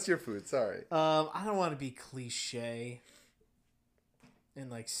 What's your food? Sorry. I don't want to be cliche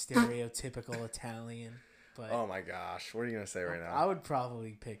and like stereotypical Italian, but Oh my gosh. What are you going to say right now? I would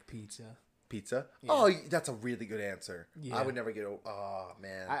probably pick pizza. Pizza? Yeah. Oh, that's a really good answer. Yeah. I would never get oh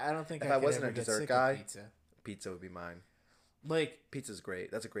man. I don't think If I I could wasn't ever a get dessert sick guy, of pizza. Pizza would be mine. Like, Pizza's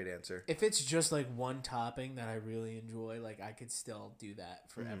great. That's a great answer. if it's just like one topping that I really enjoy, like I could still do that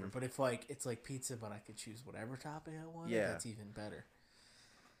forever. But if like it's like pizza, but I could choose whatever topping I want, Yeah. that's even better.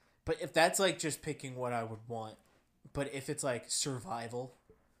 But if that's like just picking what I would want, but if it's like survival,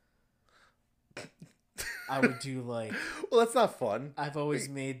 I would do like Well, that's not fun. I've always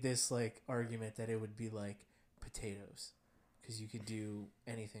made this like argument that it would be like potatoes. Because you could do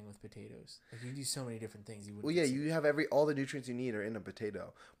anything with potatoes. Like you can do so many different things. You would. Well, yeah, you have all the nutrients you need are in a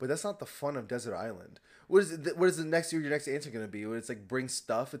potato, but that's not the fun of Desert Island. What is your next answer going to be? When it's like bring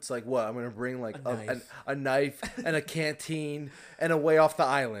stuff, it's like what I'm going to bring like a knife and a canteen and a way off the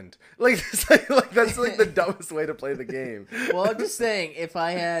island. Like, it's like that's like the dumbest way to play the game. Well, I'm just saying, if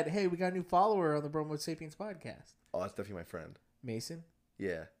I had, hey, we got a new follower on the Bromo Sapiens podcast. Oh, that's definitely my friend. Mason.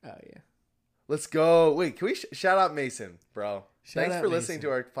 Yeah. Oh yeah. Let's go. Wait, can we shout out Mason, bro? Thanks out for listening Mason. to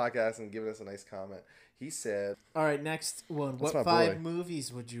our podcast and giving us a nice comment. He said, All right, next one. That's What my 5 boy.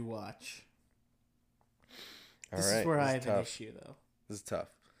 movies would you watch? All This right, is where this I is have an tough. issue though, This is tough.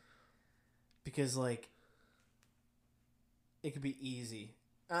 because like it could be easy.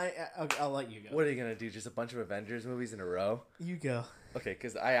 I'll let you go. What are you going to do? Just a bunch of Avengers movies in a row? You go. Okay,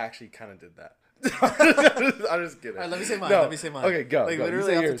 because I actually kind of did that. I'm just kidding. All right, let me say mine. No. Let me say mine. Okay, go. Like go.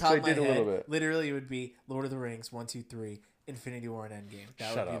 literally You off say the yours, top so I of my did a head, little bit. literally it would be Lord of the Rings 1, 2, 3, Infinity War, and Endgame.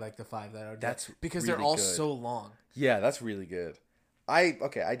 That Shut would be up. like the 5 that I would. That's do. Because really they're all good. so long. Yeah, that's really good. I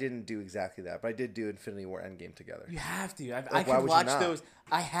didn't do exactly that, but I did do Infinity War Endgame together. You have to. I why could would you watch not? those.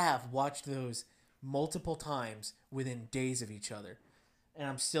 I have watched those multiple times within days of each other, and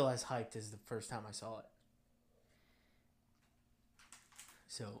I'm still as hyped as the first time I saw it.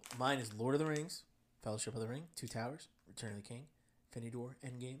 So mine is Lord of the Rings, Fellowship of the Ring, Two Towers, Return of the King, Infinity War,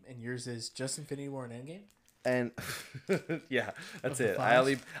 Endgame, and yours is just Infinity War and Endgame. And yeah, that's Of the it.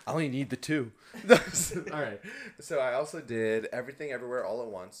 5? I only need the 2. All right. So I also did Everything Everywhere All at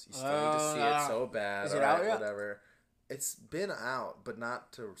Once. You still need to see it so bad. Is it All right, out yet? whatever. It's been out, but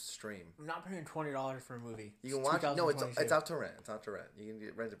not to stream. I'm not paying $20 for a movie. You can watch. No, it's out to rent. It's out to rent. You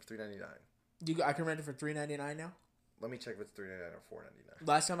can rent it for $3.99. I can rent it for $3.99 now. Let me check if it's $3.99 or $4.99.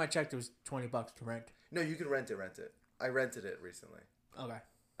 Last time I checked, it was $20 to rent. No, you can rent it. I rented it recently. Okay.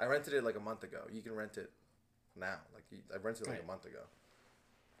 I rented it like a month ago. You can rent it now. I rented it like Right. a month ago.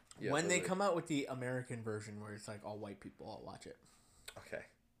 Yeah, When they literally. come out with the American version where it's like all white people, I'll watch it. Okay,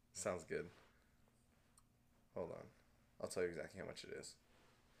 sounds good. Hold on, I'll tell you exactly how much it is.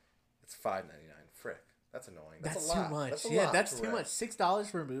 It's $5.99. Frick, that's annoying. That's a lot. too much. That's a Yeah, lot that's to too rent. much. $6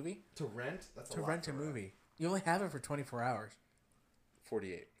 for a movie To rent. That's to rent a to movie. You only have it for 24 hours.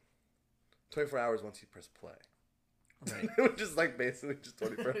 48. 24 hours once you press play. Right. Which is like basically just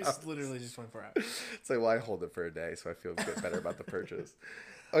 24 hours. It's literally just 24 hours. It's like, well, I hold it for a day, so I feel a bit better about the purchase.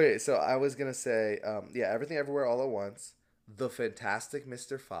 Okay, so I was gonna say, Everything Everywhere All at Once, The Fantastic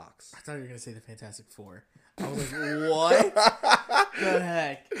Mr. Fox. I thought you were going to say the Fantastic Four. I was like, what the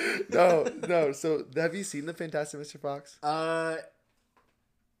heck? No. So, have you seen The Fantastic Mr. Fox?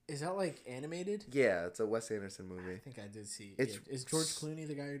 Is that like animated? Yeah, it's a Wes Anderson I movie. think I did see. It's- Is George Clooney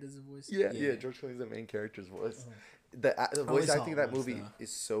the guy who does the voice? Yeah. George Clooney's the main character's voice. the only voice saw acting it in that once, movie though.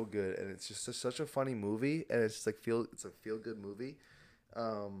 is so good, and it's just such a funny movie, and it's just like it's a feel good movie,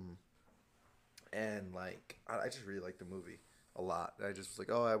 and like I just really like the movie a lot. I just was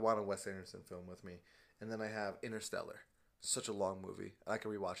like, oh, I want a Wes Anderson film with me, and then I have Interstellar, such a long movie. I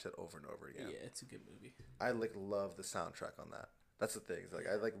can rewatch that over and over again. Yeah, it's a good movie. I like love the soundtrack on that. That's the thing. It's like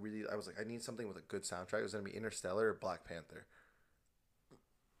I was like I need something with a good soundtrack. It was gonna be Interstellar or Black Panther.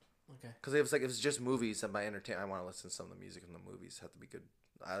 Okay. Because it was like if it's just movies and my entertainment, I want to listen to some of the music in the movies have to be good.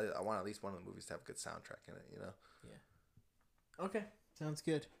 I want at least one of the movies to have a good soundtrack in it. You know. Yeah. Okay. Sounds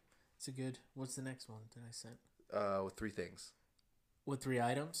good. It's a good. What's the next one that I sent? With 3 things. With 3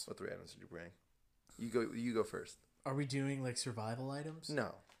 items? What 3 items did you bring? You go first. Are we doing like survival items?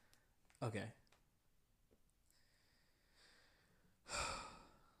 No. Okay.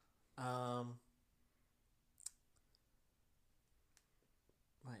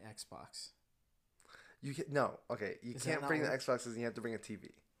 My Xbox. No. Okay. You Is can't that bring the not Xboxes and you have to bring a TV.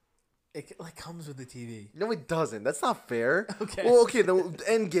 It like comes with the TV. No, it doesn't. That's not fair. Okay. Well, okay. The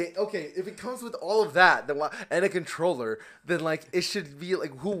end game. Okay, if it comes with all of that, then and a controller, then like it should be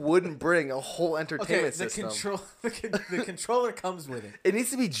like who wouldn't bring a whole entertainment system? The controller comes with it. It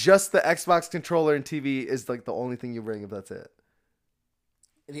needs to be just the Xbox controller and TV is like the only thing you bring if that's it.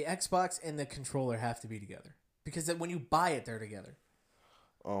 The Xbox and the controller have to be together because when you buy it, they're together.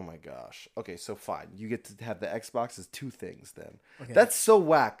 Oh my gosh. Okay, so fine. You get to have the Xbox as 2 things then. Okay. That's so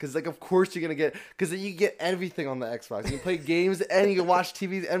whack because like of course you're gonna get because then you get everything on the Xbox. You can play games and you can watch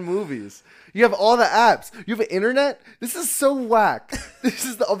TVs and movies. You have all the apps. You have internet. This is so whack. This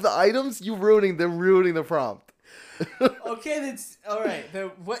is of the items you ruining the prompt. Okay, that's all right.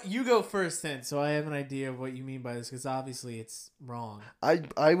 What you go first then, so I have an idea of what you mean by this because obviously it's wrong.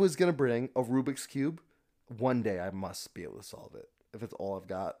 I was gonna bring a Rubik's Cube. One day I must be able to solve it. If it's all I've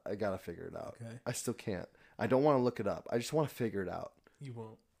got, I gotta figure it out. Okay. I still can't. I don't want to look it up. I just want to figure it out. You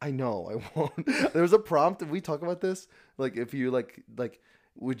won't. I know I won't. There was a prompt. Did we talk about this? Like, if you like,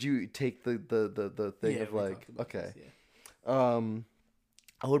 would you take the thing of like, okay, this, yeah.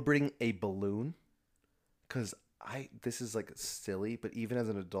 I would bring a balloon, cause this is like silly, but even as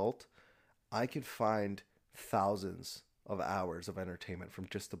an adult, I could find thousands of hours of entertainment from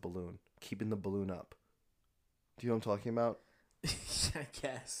just the balloon, keeping the balloon up. Do you know what I'm talking about? I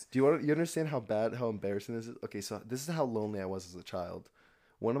guess. You understand how embarrassing this is? Okay, so this is how lonely I was as a child.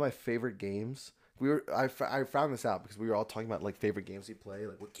 One of my favorite games, I found this out because we were all talking about like favorite games we play,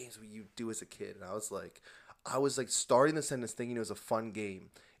 like what games would you do as a kid? And I was like starting the sentence thinking it was a fun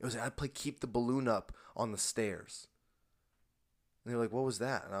game. It was I'd play Keep the Balloon Up on the stairs. And they were like, what was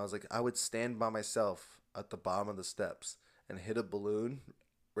that? And I was like, I would stand by myself at the bottom of the steps and hit a balloon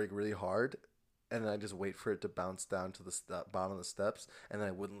like really hard. And then I just wait for it to bounce down to the bottom of the steps, and then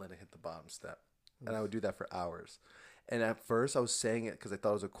I wouldn't let it hit the bottom step. And I would do that for hours. And at first, I was saying it because I thought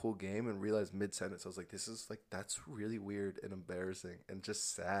it was a cool game, and realized mid-sentence, I was like, this is like, that's really weird and embarrassing and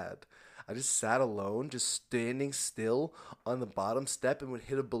just sad. I just sat alone, just standing still on the bottom step and would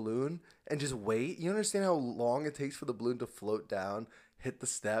hit a balloon and just wait. You understand how long it takes for the balloon to float down, hit the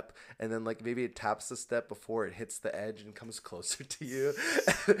step, and then like maybe it taps the step before it hits the edge and comes closer to you.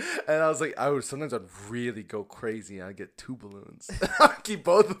 And I was like, sometimes I'd really go crazy and I'd get 2 balloons. I'd keep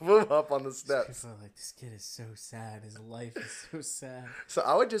both of them up on the steps. People are like, this kid is so sad. His life is so sad. So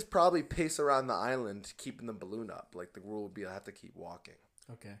I would just probably pace around the island keeping the balloon up. Like the rule would be I have to keep walking.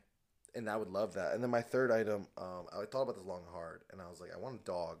 Okay. And I would love that. And then my third item, I thought about this long and hard, and I was like, I want a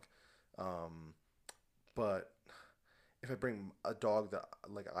dog. But if I bring a dog that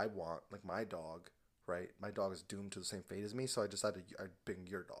like I want, like my dog, right? My dog is doomed to the same fate as me, so I decided I'd bring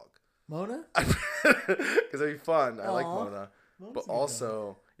your dog. Mona? Because it'd be fun. I like Mona. Mona's But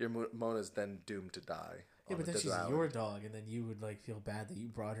also, Mona's then doomed to die. Yeah, but then she's your dog, and then you would like feel bad that you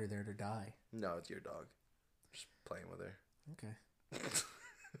brought her there to die. No, it's your dog. Just playing with her. Okay.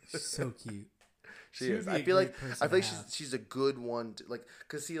 She's so cute. She is. I feel like she's a good one.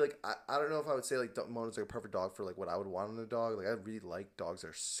 Cause see, like I don't know if I would say like Mona's like a perfect dog for like what I would want in a dog. Like I really like dogs that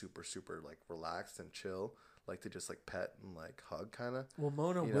are super super like relaxed and chill, like to just like pet and like hug kind of. Well,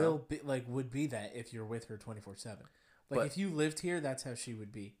 Mona would be that if you're with her 24/7. Like but if you lived here, that's how she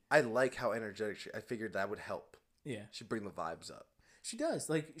would be. I like how energetic I figured that would help. Yeah, she'd bring the vibes up. She does.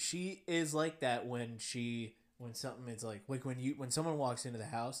 Like she is like that when something is like when someone walks into the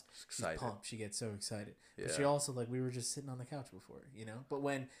house, she's pumped. She gets so excited. Yeah. But she also like we were just sitting on the couch before, you know. But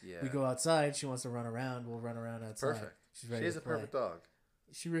when we go outside, she wants to run around. We'll run around outside. Perfect. She's ready. She is a perfect dog.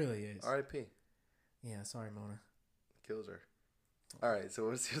 She really is. R.I.P. Yeah, sorry, Mona. Kills her. All right, so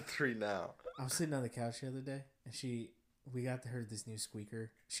what's your 3 now? I was sitting on the couch the other day, and we got her this new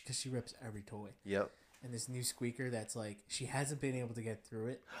squeaker because she rips every toy. Yep. and this new squeaker that's like she hasn't been able to get through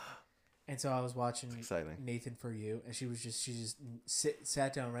it. And so I was watching Nathan For You, and she just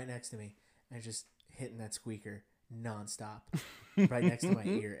sat down right next to me and just hitting that squeaker nonstop right next to my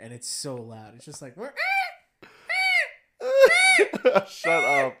ear, and it's so loud. It's just like shut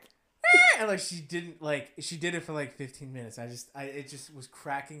up. And like she did it for like 15 minutes. It just was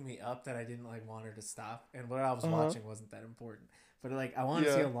cracking me up that I didn't like want her to stop. And what I was watching wasn't that important. But like I wanted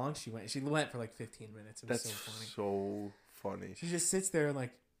to see how long she went. She went for like 15 minutes. It was That's so funny. So funny. She just sits there and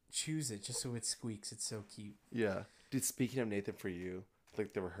like chews it just so it squeaks. It's so cute. Yeah. Dude, speaking of Nathan For You,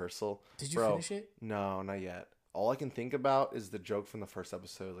 like the rehearsal. Did you finish it? No, not yet. All I can think about is the joke from the first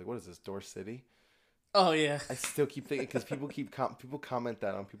episode. Like, what is this, Door City? Oh yeah. I still keep thinking because people people comment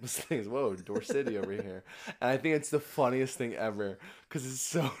that on people's things. Whoa, Door City over here, and I think it's the funniest thing ever because it's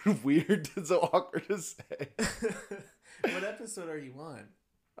so weird, it's so awkward to say. What episode are you on?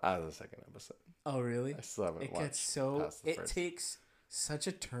 The second episode. Oh really? I still haven't watched. It gets so takes such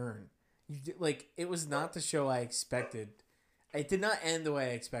a turn. It was not the show I expected. It did not end the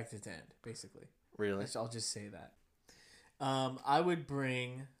way I expected it to end. Basically. Really? I'll just say that. I would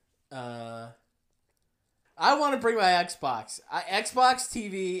bring. I want to bring my Xbox. Xbox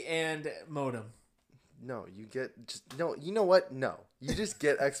TV and modem. No, you know what? No. You just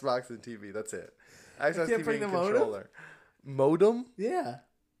get Xbox and TV. That's it. Xbox TV bring and the controller. Modem? Yeah.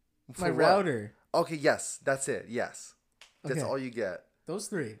 For my what? Router. Okay, yes. That's it. Yes. That's Okay. all you get. Those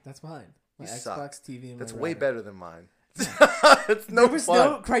three. that's mine. My You Xbox suck. TV and That's my way router. better than mine. It's no There was fun.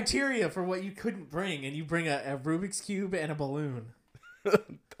 no criteria for what you couldn't bring, and you bring a Rubik's Cube and a balloon.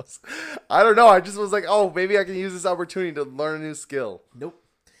 I don't know. I just was like, oh, maybe I can use this opportunity to learn a new skill. Nope.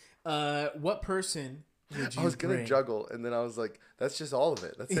 What person would you I was going to bring? juggle, and then I was like, that's just all of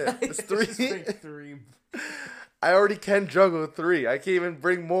it. That's it. That's Just three. bring three. I already can juggle 3. I can't even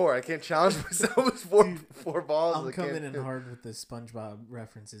bring more. I can't challenge myself with four balls. I'm I can't coming in do. hard with the SpongeBob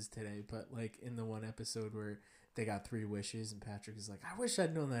references today, but like in the one episode where they got 3 wishes, and Patrick is like, "I wish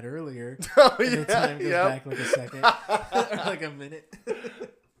I'd known that earlier." Oh, And the time goes back like a second or like a minute.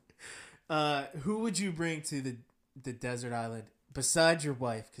 Who would you bring to the desert island besides your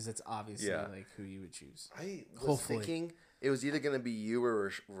wife? Because it's obviously like who you would choose. I was thinking it was either gonna be you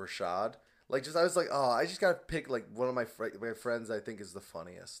or Rashad. Like, I was like, oh, I just gotta pick like one of my friends I think is the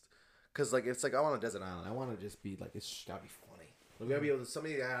funniest. Cause like it's like I'm on a desert island. I want to just be like, it's just gotta be funny. Like, we gotta be able to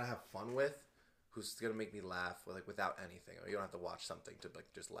somebody I gotta have fun with, who's gonna make me laugh without anything. Or you don't have to watch something to like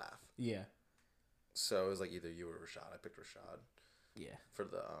just laugh. Yeah. So it was like either you or Rashad. I picked Rashad. Yeah. For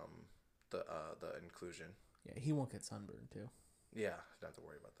the inclusion. Yeah, he won't get sunburned too. Yeah, don't have to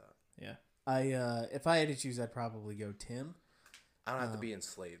worry about that. Yeah. If I had to choose, I'd probably go Tim. I don't have to be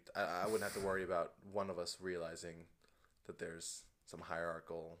enslaved. I wouldn't have to worry about one of us realizing that there's some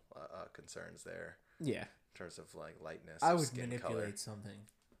hierarchical concerns there. Yeah. In terms of like lightness. I would skin manipulate color. something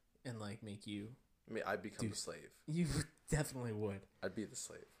and like make you. I mean, I'd become the slave. You definitely would. I'd be the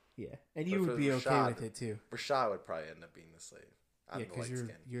slave. Yeah, and But you if would it was be okay Rashad- with it too. Rashad would probably end up being the slave. I'm Yeah, the because light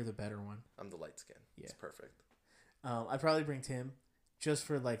skin. you're the better one. I'm the light skin. Yeah. It's perfect. I'd probably bring Tim, just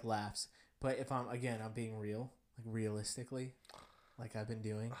for like laughs. But if I'm being real, like realistically, like I've been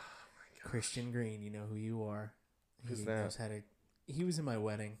doing. Christian Green, you know who you are. Who's that? He was in my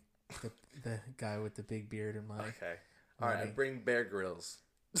wedding. The guy with the big beard in my. Okay. All right. I wedding. bring Bear Grylls.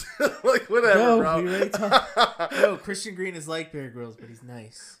 Like whatever, No, bro. we already talked. No, Christian Green is like Bear Grylls, but he's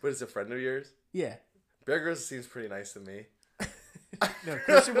nice. But is a friend of yours? Yeah. Bear Grylls seems pretty nice to me. No,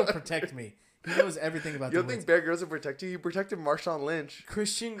 Christian will protect me. He knows everything about You the don't think woods. Bear Grylls will protect you? You protected Marshawn Lynch.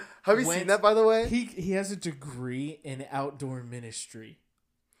 Christian. Have you seen that, by the way? He has a degree in outdoor ministry.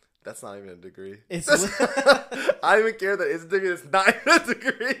 That's not even a degree. It's I don't even care that it's a degree. It's not even a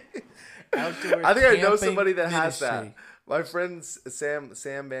degree. outdoor. I think I know camping somebody that has that. ministry. My friend's Sam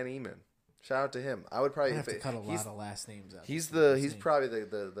Van Eman. Shout out to him. I would probably I have to cut a lot of last names out. He's probably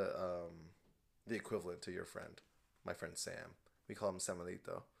the equivalent to your friend. My friend Sam. We call him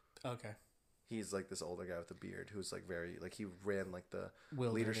Samuelito. Okay. He's like this older guy with a beard who's like very like he ran like the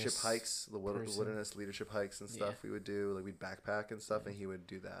Wilderness leadership hikes, the person. wilderness leadership hikes and stuff. We would do like we'd backpack and stuff, and he would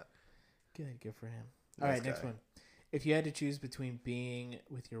do that. Good for him. Nice All right, next guy. one. If you had to choose between being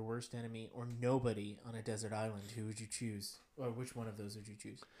with your worst enemy or nobody on a desert island, who would you choose? Or which one of those would you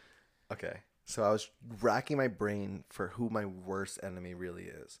choose? Okay, so I was racking my brain for who my worst enemy really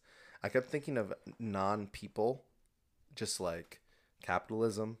is. I kept thinking of non-people, just like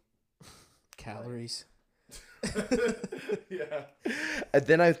capitalism. Calories. Yeah. And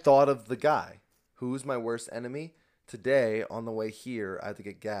then I thought of the guy. Who's my worst enemy? Today, on the way here, I had to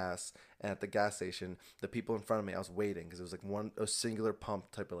get gas. And at the gas station, the people in front of me, I was waiting because it was like a singular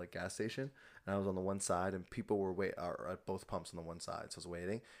pump type of like gas station. and I was on the one side, and people were are at both pumps on the one side, so I was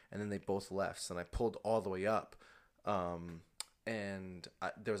waiting, and then they both left, so I pulled all the way up, and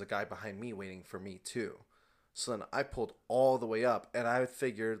there was a guy behind me waiting for me too. So then I pulled all the way up, and I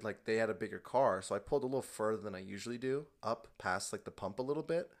figured like they had a bigger car, so I pulled a little further than I usually do, up past like the pump a little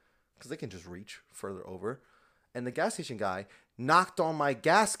bit, because they can just reach further over. And the gas station guy knocked on my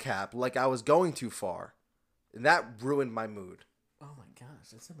gas cap like I was going too far, and that ruined my mood. Oh my gosh,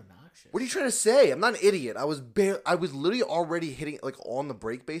 that's so obnoxious. What are you trying to say? I'm not an idiot. I was literally already hitting like on the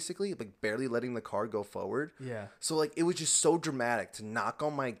brake, basically, like barely letting the car go forward. Yeah. So like it was just so dramatic to knock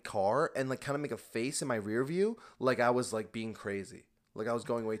on my car and like kind of make a face in my rear view, like I was like being crazy, like I was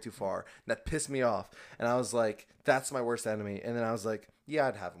going way too far. And that pissed me off. And I was like, "That's my worst enemy." And then I was like, "Yeah,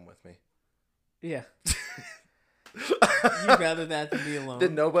 I'd have him with me." Yeah. You'd rather that than be alone.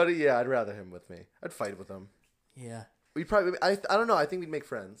 Than nobody? Yeah, I'd rather him with me. I'd fight with him. Yeah. We probably. I don't know. I think we'd make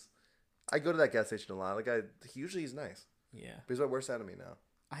friends. I go to that gas station a lot. Like usually he's nice. Yeah. But he's my worst enemy now.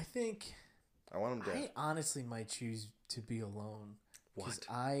 I think. I want him dead. I honestly might choose to be alone. What?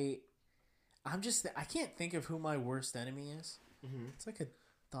 I can't think of who my worst enemy is. Mm-hmm. It's like a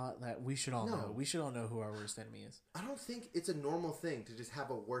thought that we should all know. We should all know who our worst enemy is. I don't think it's a normal thing to just have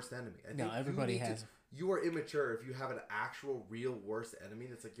a worst enemy. I think everybody has. You are immature if you have an actual, real worst enemy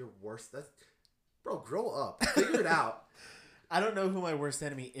that's like your worst. Bro, grow up. Figure it out. I don't know who my worst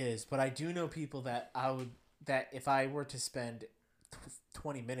enemy is, but I do know people that if I were to spend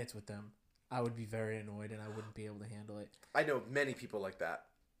 20 minutes with them, I would be very annoyed and I wouldn't be able to handle it. I know many people like that.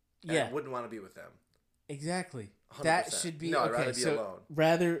 Yeah. I wouldn't want to be with them. Exactly. 100%. That should be I'd rather be alone.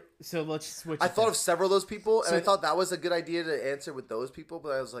 Let's switch. I thought of several of those people, and I thought that was a good idea to answer with those people,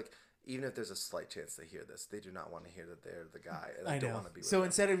 but I was like, even if there's a slight chance they hear this, they do not want to hear that they're the guy. And I don't want to be with them.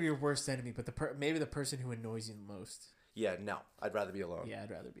 Instead of your worst enemy, but maybe the person who annoys you the most. Yeah, no. I'd rather be alone. Yeah, I'd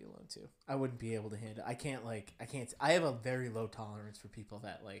rather be alone too. I wouldn't be able to handle. I have a very low tolerance for people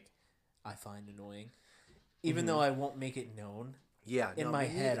that like I find annoying, even though I won't make it known. Yeah, in my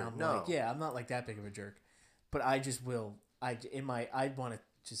head, I'm like, yeah, I'm not like that big of a jerk, but I just will. I'd want to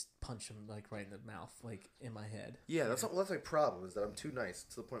just punch him like right in the mouth, like in my head. Yeah, that's my problem is that I'm too nice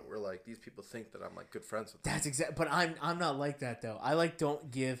to the point where like these people think that I'm like good friends with them. That's exact. But I'm not like that though. I like don't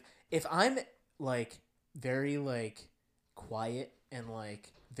give. If I'm like very like quiet and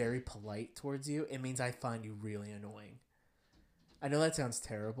like very polite towards you, it means I find you really annoying. I know that sounds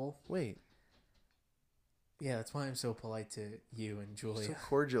terrible. Wait. Yeah, that's why I'm so polite to you and Julia. So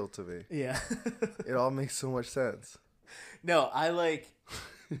cordial to me. Yeah. It all makes so much sense. No, I like...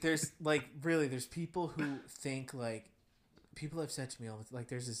 There's, like, really, there's people who think, like... People have said to me all the time... Like,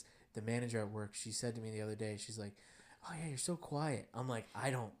 there's this... The manager at work, she said to me the other day, she's like, "Oh, yeah, you're so quiet." I'm like,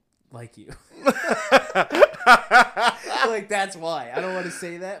 I don't like you. Like, that's why. I don't want to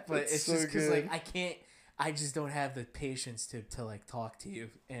say that, but it's so just because, like, I can't... I just don't have the patience to like talk to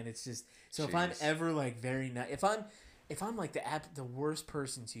you, and it's just so. Jeez. If I'm ever like very nice, if I'm like the worst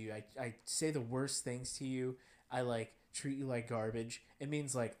person to you, I say the worst things to you, I like treat you like garbage. It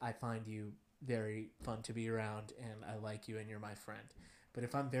means like I find you very fun to be around, and I like you, and you're my friend. But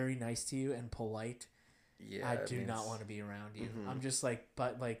if I'm very nice to you and polite, I do not want to be around you. Mm-hmm. I'm just like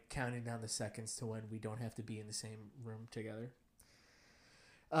counting down the seconds to when we don't have to be in the same room together.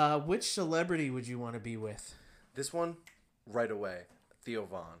 Which celebrity would you want to be with? This one, right away, Theo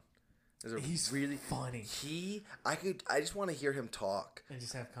Von. He's really funny. I just want to hear him talk and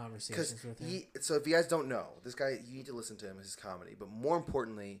just have conversations with him. So if you guys don't know, this guy, you need to listen to him, his comedy. But more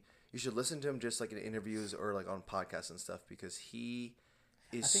importantly, you should listen to him just like in interviews or like on podcasts and stuff because he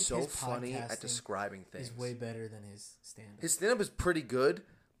is so funny at describing things. He's way better than his stand-up. His stand-up is pretty good.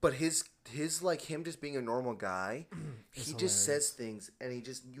 But his like him just being a normal guy, he just says things and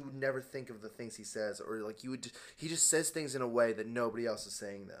you would never think of the things he says or like he just says things in a way that nobody else is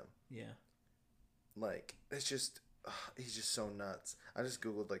saying them. Yeah. Like it's just he's just so nuts. I just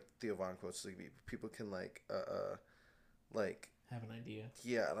googled like Theo Von quotes so people can like have an idea.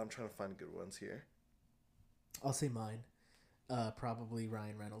 Yeah, and I'm trying to find good ones here. I'll say mine. Probably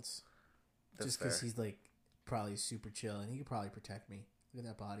Ryan Reynolds. That's just because he's like probably super chill and he could probably protect me. Look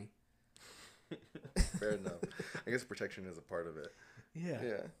at that body. Fair enough. I guess protection is a part of it. Yeah.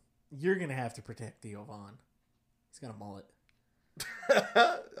 Yeah. You're going to have to protect Theo Von. He's got a mullet.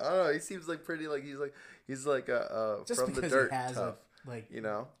 I don't know. He seems like pretty like he's like just from the dirt he has tough.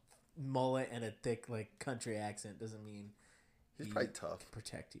 Mullet and a thick like country accent doesn't mean he's probably tough. Can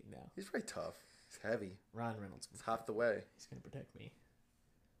protect you now. He's probably tough. He's heavy. Ryan Reynolds. It's half the way. He's going to protect me.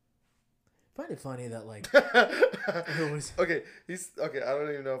 I find it funny that like okay. I don't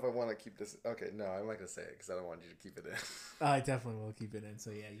even know if I want to keep this. Okay, no, I'm not gonna say it because I don't want you to keep it in. I definitely will keep it in. So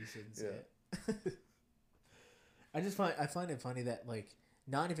yeah, you shouldn't say it. I find it funny that like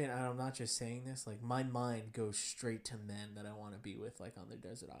not even I'm not just saying this, like my mind goes straight to men that I want to be with like on their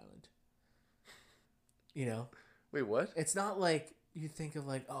desert island. You know? Wait, what? It's not like you think of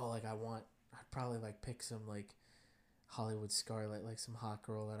like, oh, like I'd probably like pick some like Hollywood Scarlet, like some hot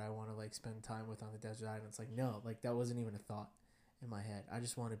girl that I want to like spend time with on the desert island. It's like, no, like that wasn't even a thought in my head. I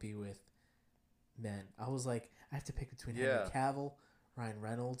just want to be with men. I was like, I have to pick between Henry Cavill, Ryan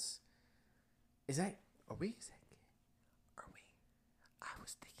Reynolds. Is that... Are we? Are we? I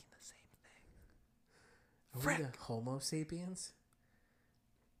was thinking the same thing. Are we the Homo sapiens?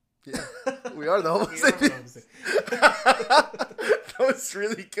 Yeah, we are the Homo sapiens. That was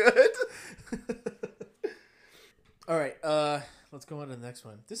really good. All right, let's go on to the next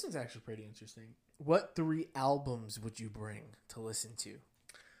one. This one's actually pretty interesting. What 3 albums would you bring to listen to?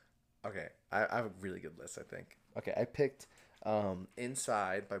 Okay, I have a really good list, I think. Okay, I picked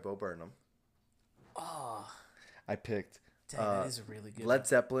Inside by Bo Burnham. Oh. I picked that is a really good Led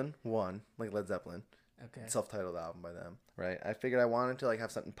Zeppelin 1, like Led Zeppelin. Okay. Self-titled album by them, right? I figured I wanted to like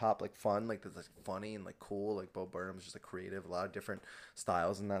have something pop, like fun, like that's like funny and like cool. Like Bo Burnham's just like creative, a lot of different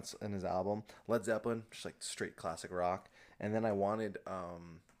styles, and that's in his album. Led Zeppelin, just like straight classic rock. And then I wanted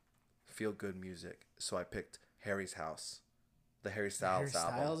feel good music, so I picked Harry's House, the Harry Styles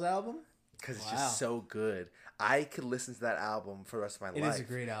album. Because it's just so good. I could listen to that album for the rest of my life. It is a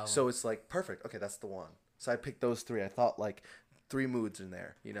great album. So it's like perfect. Okay, that's the one. So I picked those 3. I thought like 3 moods in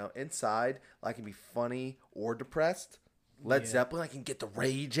there. You know, Inside, I can be funny or depressed. Led Zeppelin, I can get the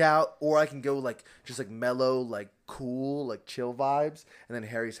rage out, or I can go like just like mellow, like cool, like chill vibes. And then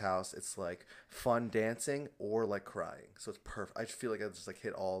Harry's House, it's like fun dancing or like crying. So it's perfect. I just feel like I just like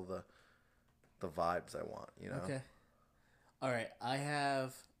hit all the vibes I want. You know. Okay. All right,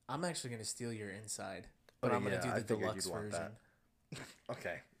 I'm actually gonna steal your Inside, but I'm gonna do the deluxe version.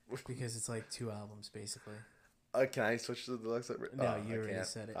 Okay. Because it's like 2 albums basically. Can I switch to the deluxe? No, you already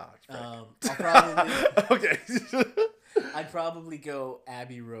said it. I'll probably okay. I'd probably go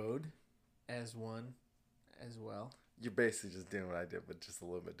Abbey Road as one as well. You're basically just doing what I did, but just a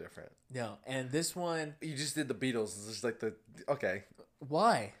little bit different. No, and this one you just did the Beatles. It's just like the okay.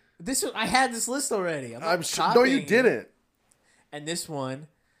 Why? I had this list already. I'm sure. No, you didn't. And this one,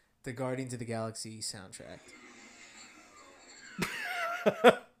 the Guardians of the Galaxy soundtrack.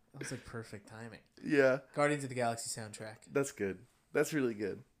 That was like perfect timing. Yeah. Guardians of the Galaxy soundtrack. That's good. That's really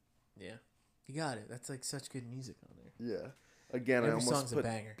good. Yeah. You got it. That's like such good music on there. Yeah. Again, Every I almost song's put a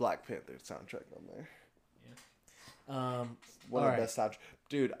banger. Black Panther soundtrack on there. Yeah. One of the best soundtracks.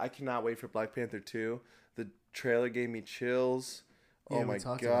 Dude, I cannot wait for Black Panther 2. The trailer gave me chills. Yeah, oh my we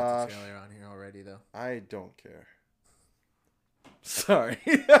talked gosh. about the trailer on here already, though. I don't care. Sorry.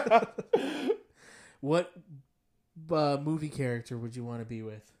 What movie character would you want to be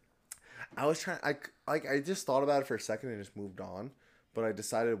with? I was trying. I just thought about it for a second and just moved on. But I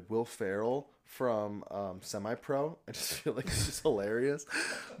decided Will Ferrell from Semi Pro. I just feel like it's just hilarious.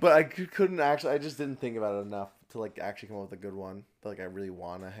 But I couldn't actually. I just didn't think about it enough to like actually come up with a good one that like I really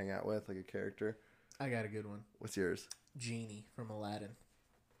want to hang out with, like a character. I got a good one. What's yours? Genie from Aladdin.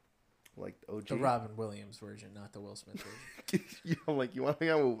 Like OG? The Robin Williams version, not the Will Smith version. I'm like, you want to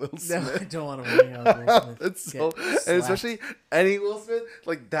hang out with Will Smith? No, I don't want to hang out with Will Smith. It's so, and especially any Will Smith,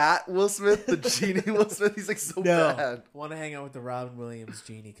 like that Will Smith, the Genie Will Smith, he's like so bad. I want to hang out with the Robin Williams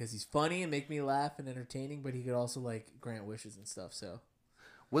Genie because he's funny and make me laugh and entertaining, but he could also like grant wishes and stuff. So,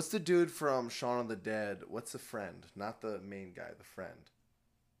 what's the dude from Shaun of the Dead? What's the friend? Not the main guy, the friend.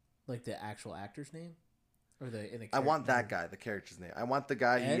 Like the actual actor's name? Or I want that guy, the character's name. I want the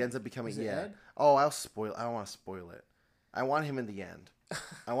guy Ed? he ends up becoming. Ed? Oh, I don't want to spoil it. I want him in the end.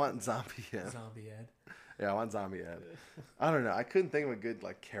 I want Zombie Ed. Zombie Ed. Yeah, I want Zombie Ed. I don't know. I couldn't think of a good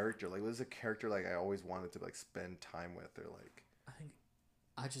like character. Like, what's a character like I always wanted to like spend time with or like.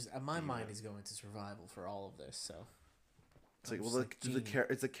 I think my mind is going to survival for all of this. So. It's like, well,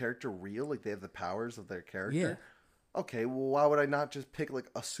 is the character real? Like they have the powers of their character. Yeah. Okay, well, why would I not just pick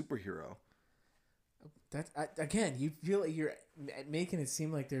like a superhero? Again, you feel like you're making it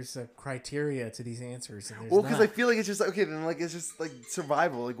seem like there's a criteria to these answers, and there's well, because I feel like it's just okay. Then like it's just like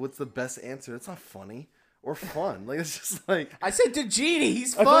survival. Like, what's the best answer? It's not funny or fun. Like it's just like I said the Genie.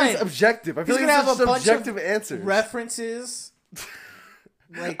 He's fun. I feel like it's objective. I feel like it's just objective answers. References.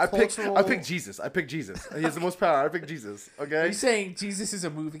 Like I pick Jesus. He has the most power. I pick Jesus. Okay. Are you saying Jesus is a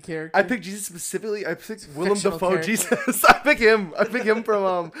movie character? I pick Jesus specifically. I pick Willem Dafoe Jesus. I pick him. I pick him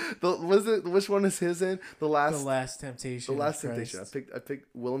from which one is his in? The Last Temptation. The Last Temptation. I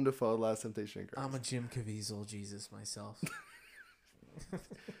picked Willem Dafoe, Last Temptation. I'm a Jim Caviezel Jesus myself.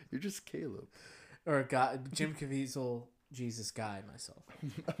 You're just Caleb. Or Jim Caviezel Jesus guy myself.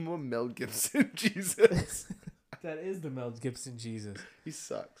 I'm a Mel Gibson Jesus. That is the Mel Gibson Jesus. He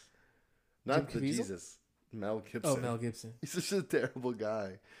sucks. Not Jim the Caviezel? Jesus. Mel Gibson. Oh, Mel Gibson. He's such a terrible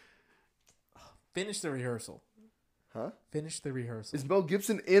guy. Finish the rehearsal. Huh? Finish the rehearsal. Is Mel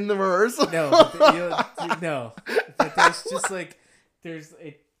Gibson in the rehearsal? No, but no. But there's just like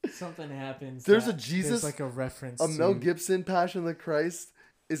something happens. There's a Jesus. There's like a reference. A to, Mel Gibson Passion of the Christ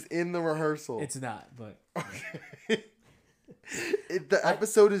is in the rehearsal. It's not, but the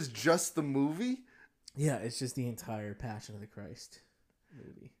episode is just the movie. yeah, it's just the entire Passion of the Christ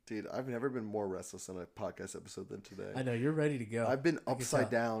movie. Dude, I've never been more restless on a podcast episode than today. I know you're ready to go. I've been upside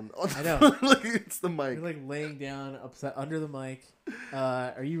down. I know. Like it's the mic. You're like laying down upside under the mic.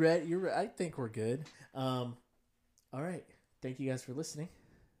 Are you ready? I think we're good. All right. Thank you guys for listening.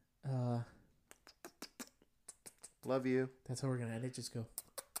 Love you. That's how we're gonna end it. Just go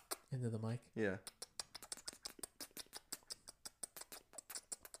into the mic. Yeah.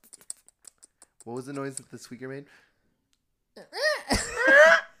 What was the noise that the squeaker made?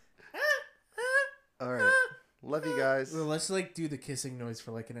 All right. Love you guys. Well, let's like do the kissing noise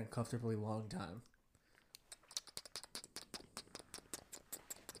for like an uncomfortably long time.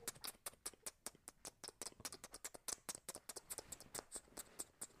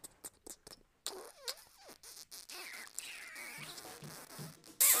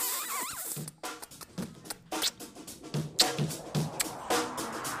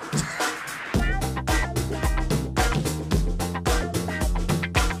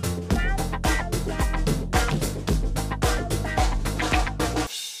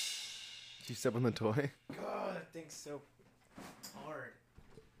 Did you step on the toy? God, that thing's so hard.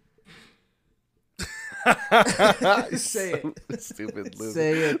 Say it. Stupid loser.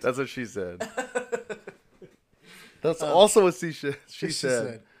 Say it. That's what she said. That's also what she said. That's what Say she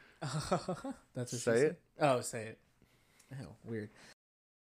it. said. Oh, say it. Oh, weird.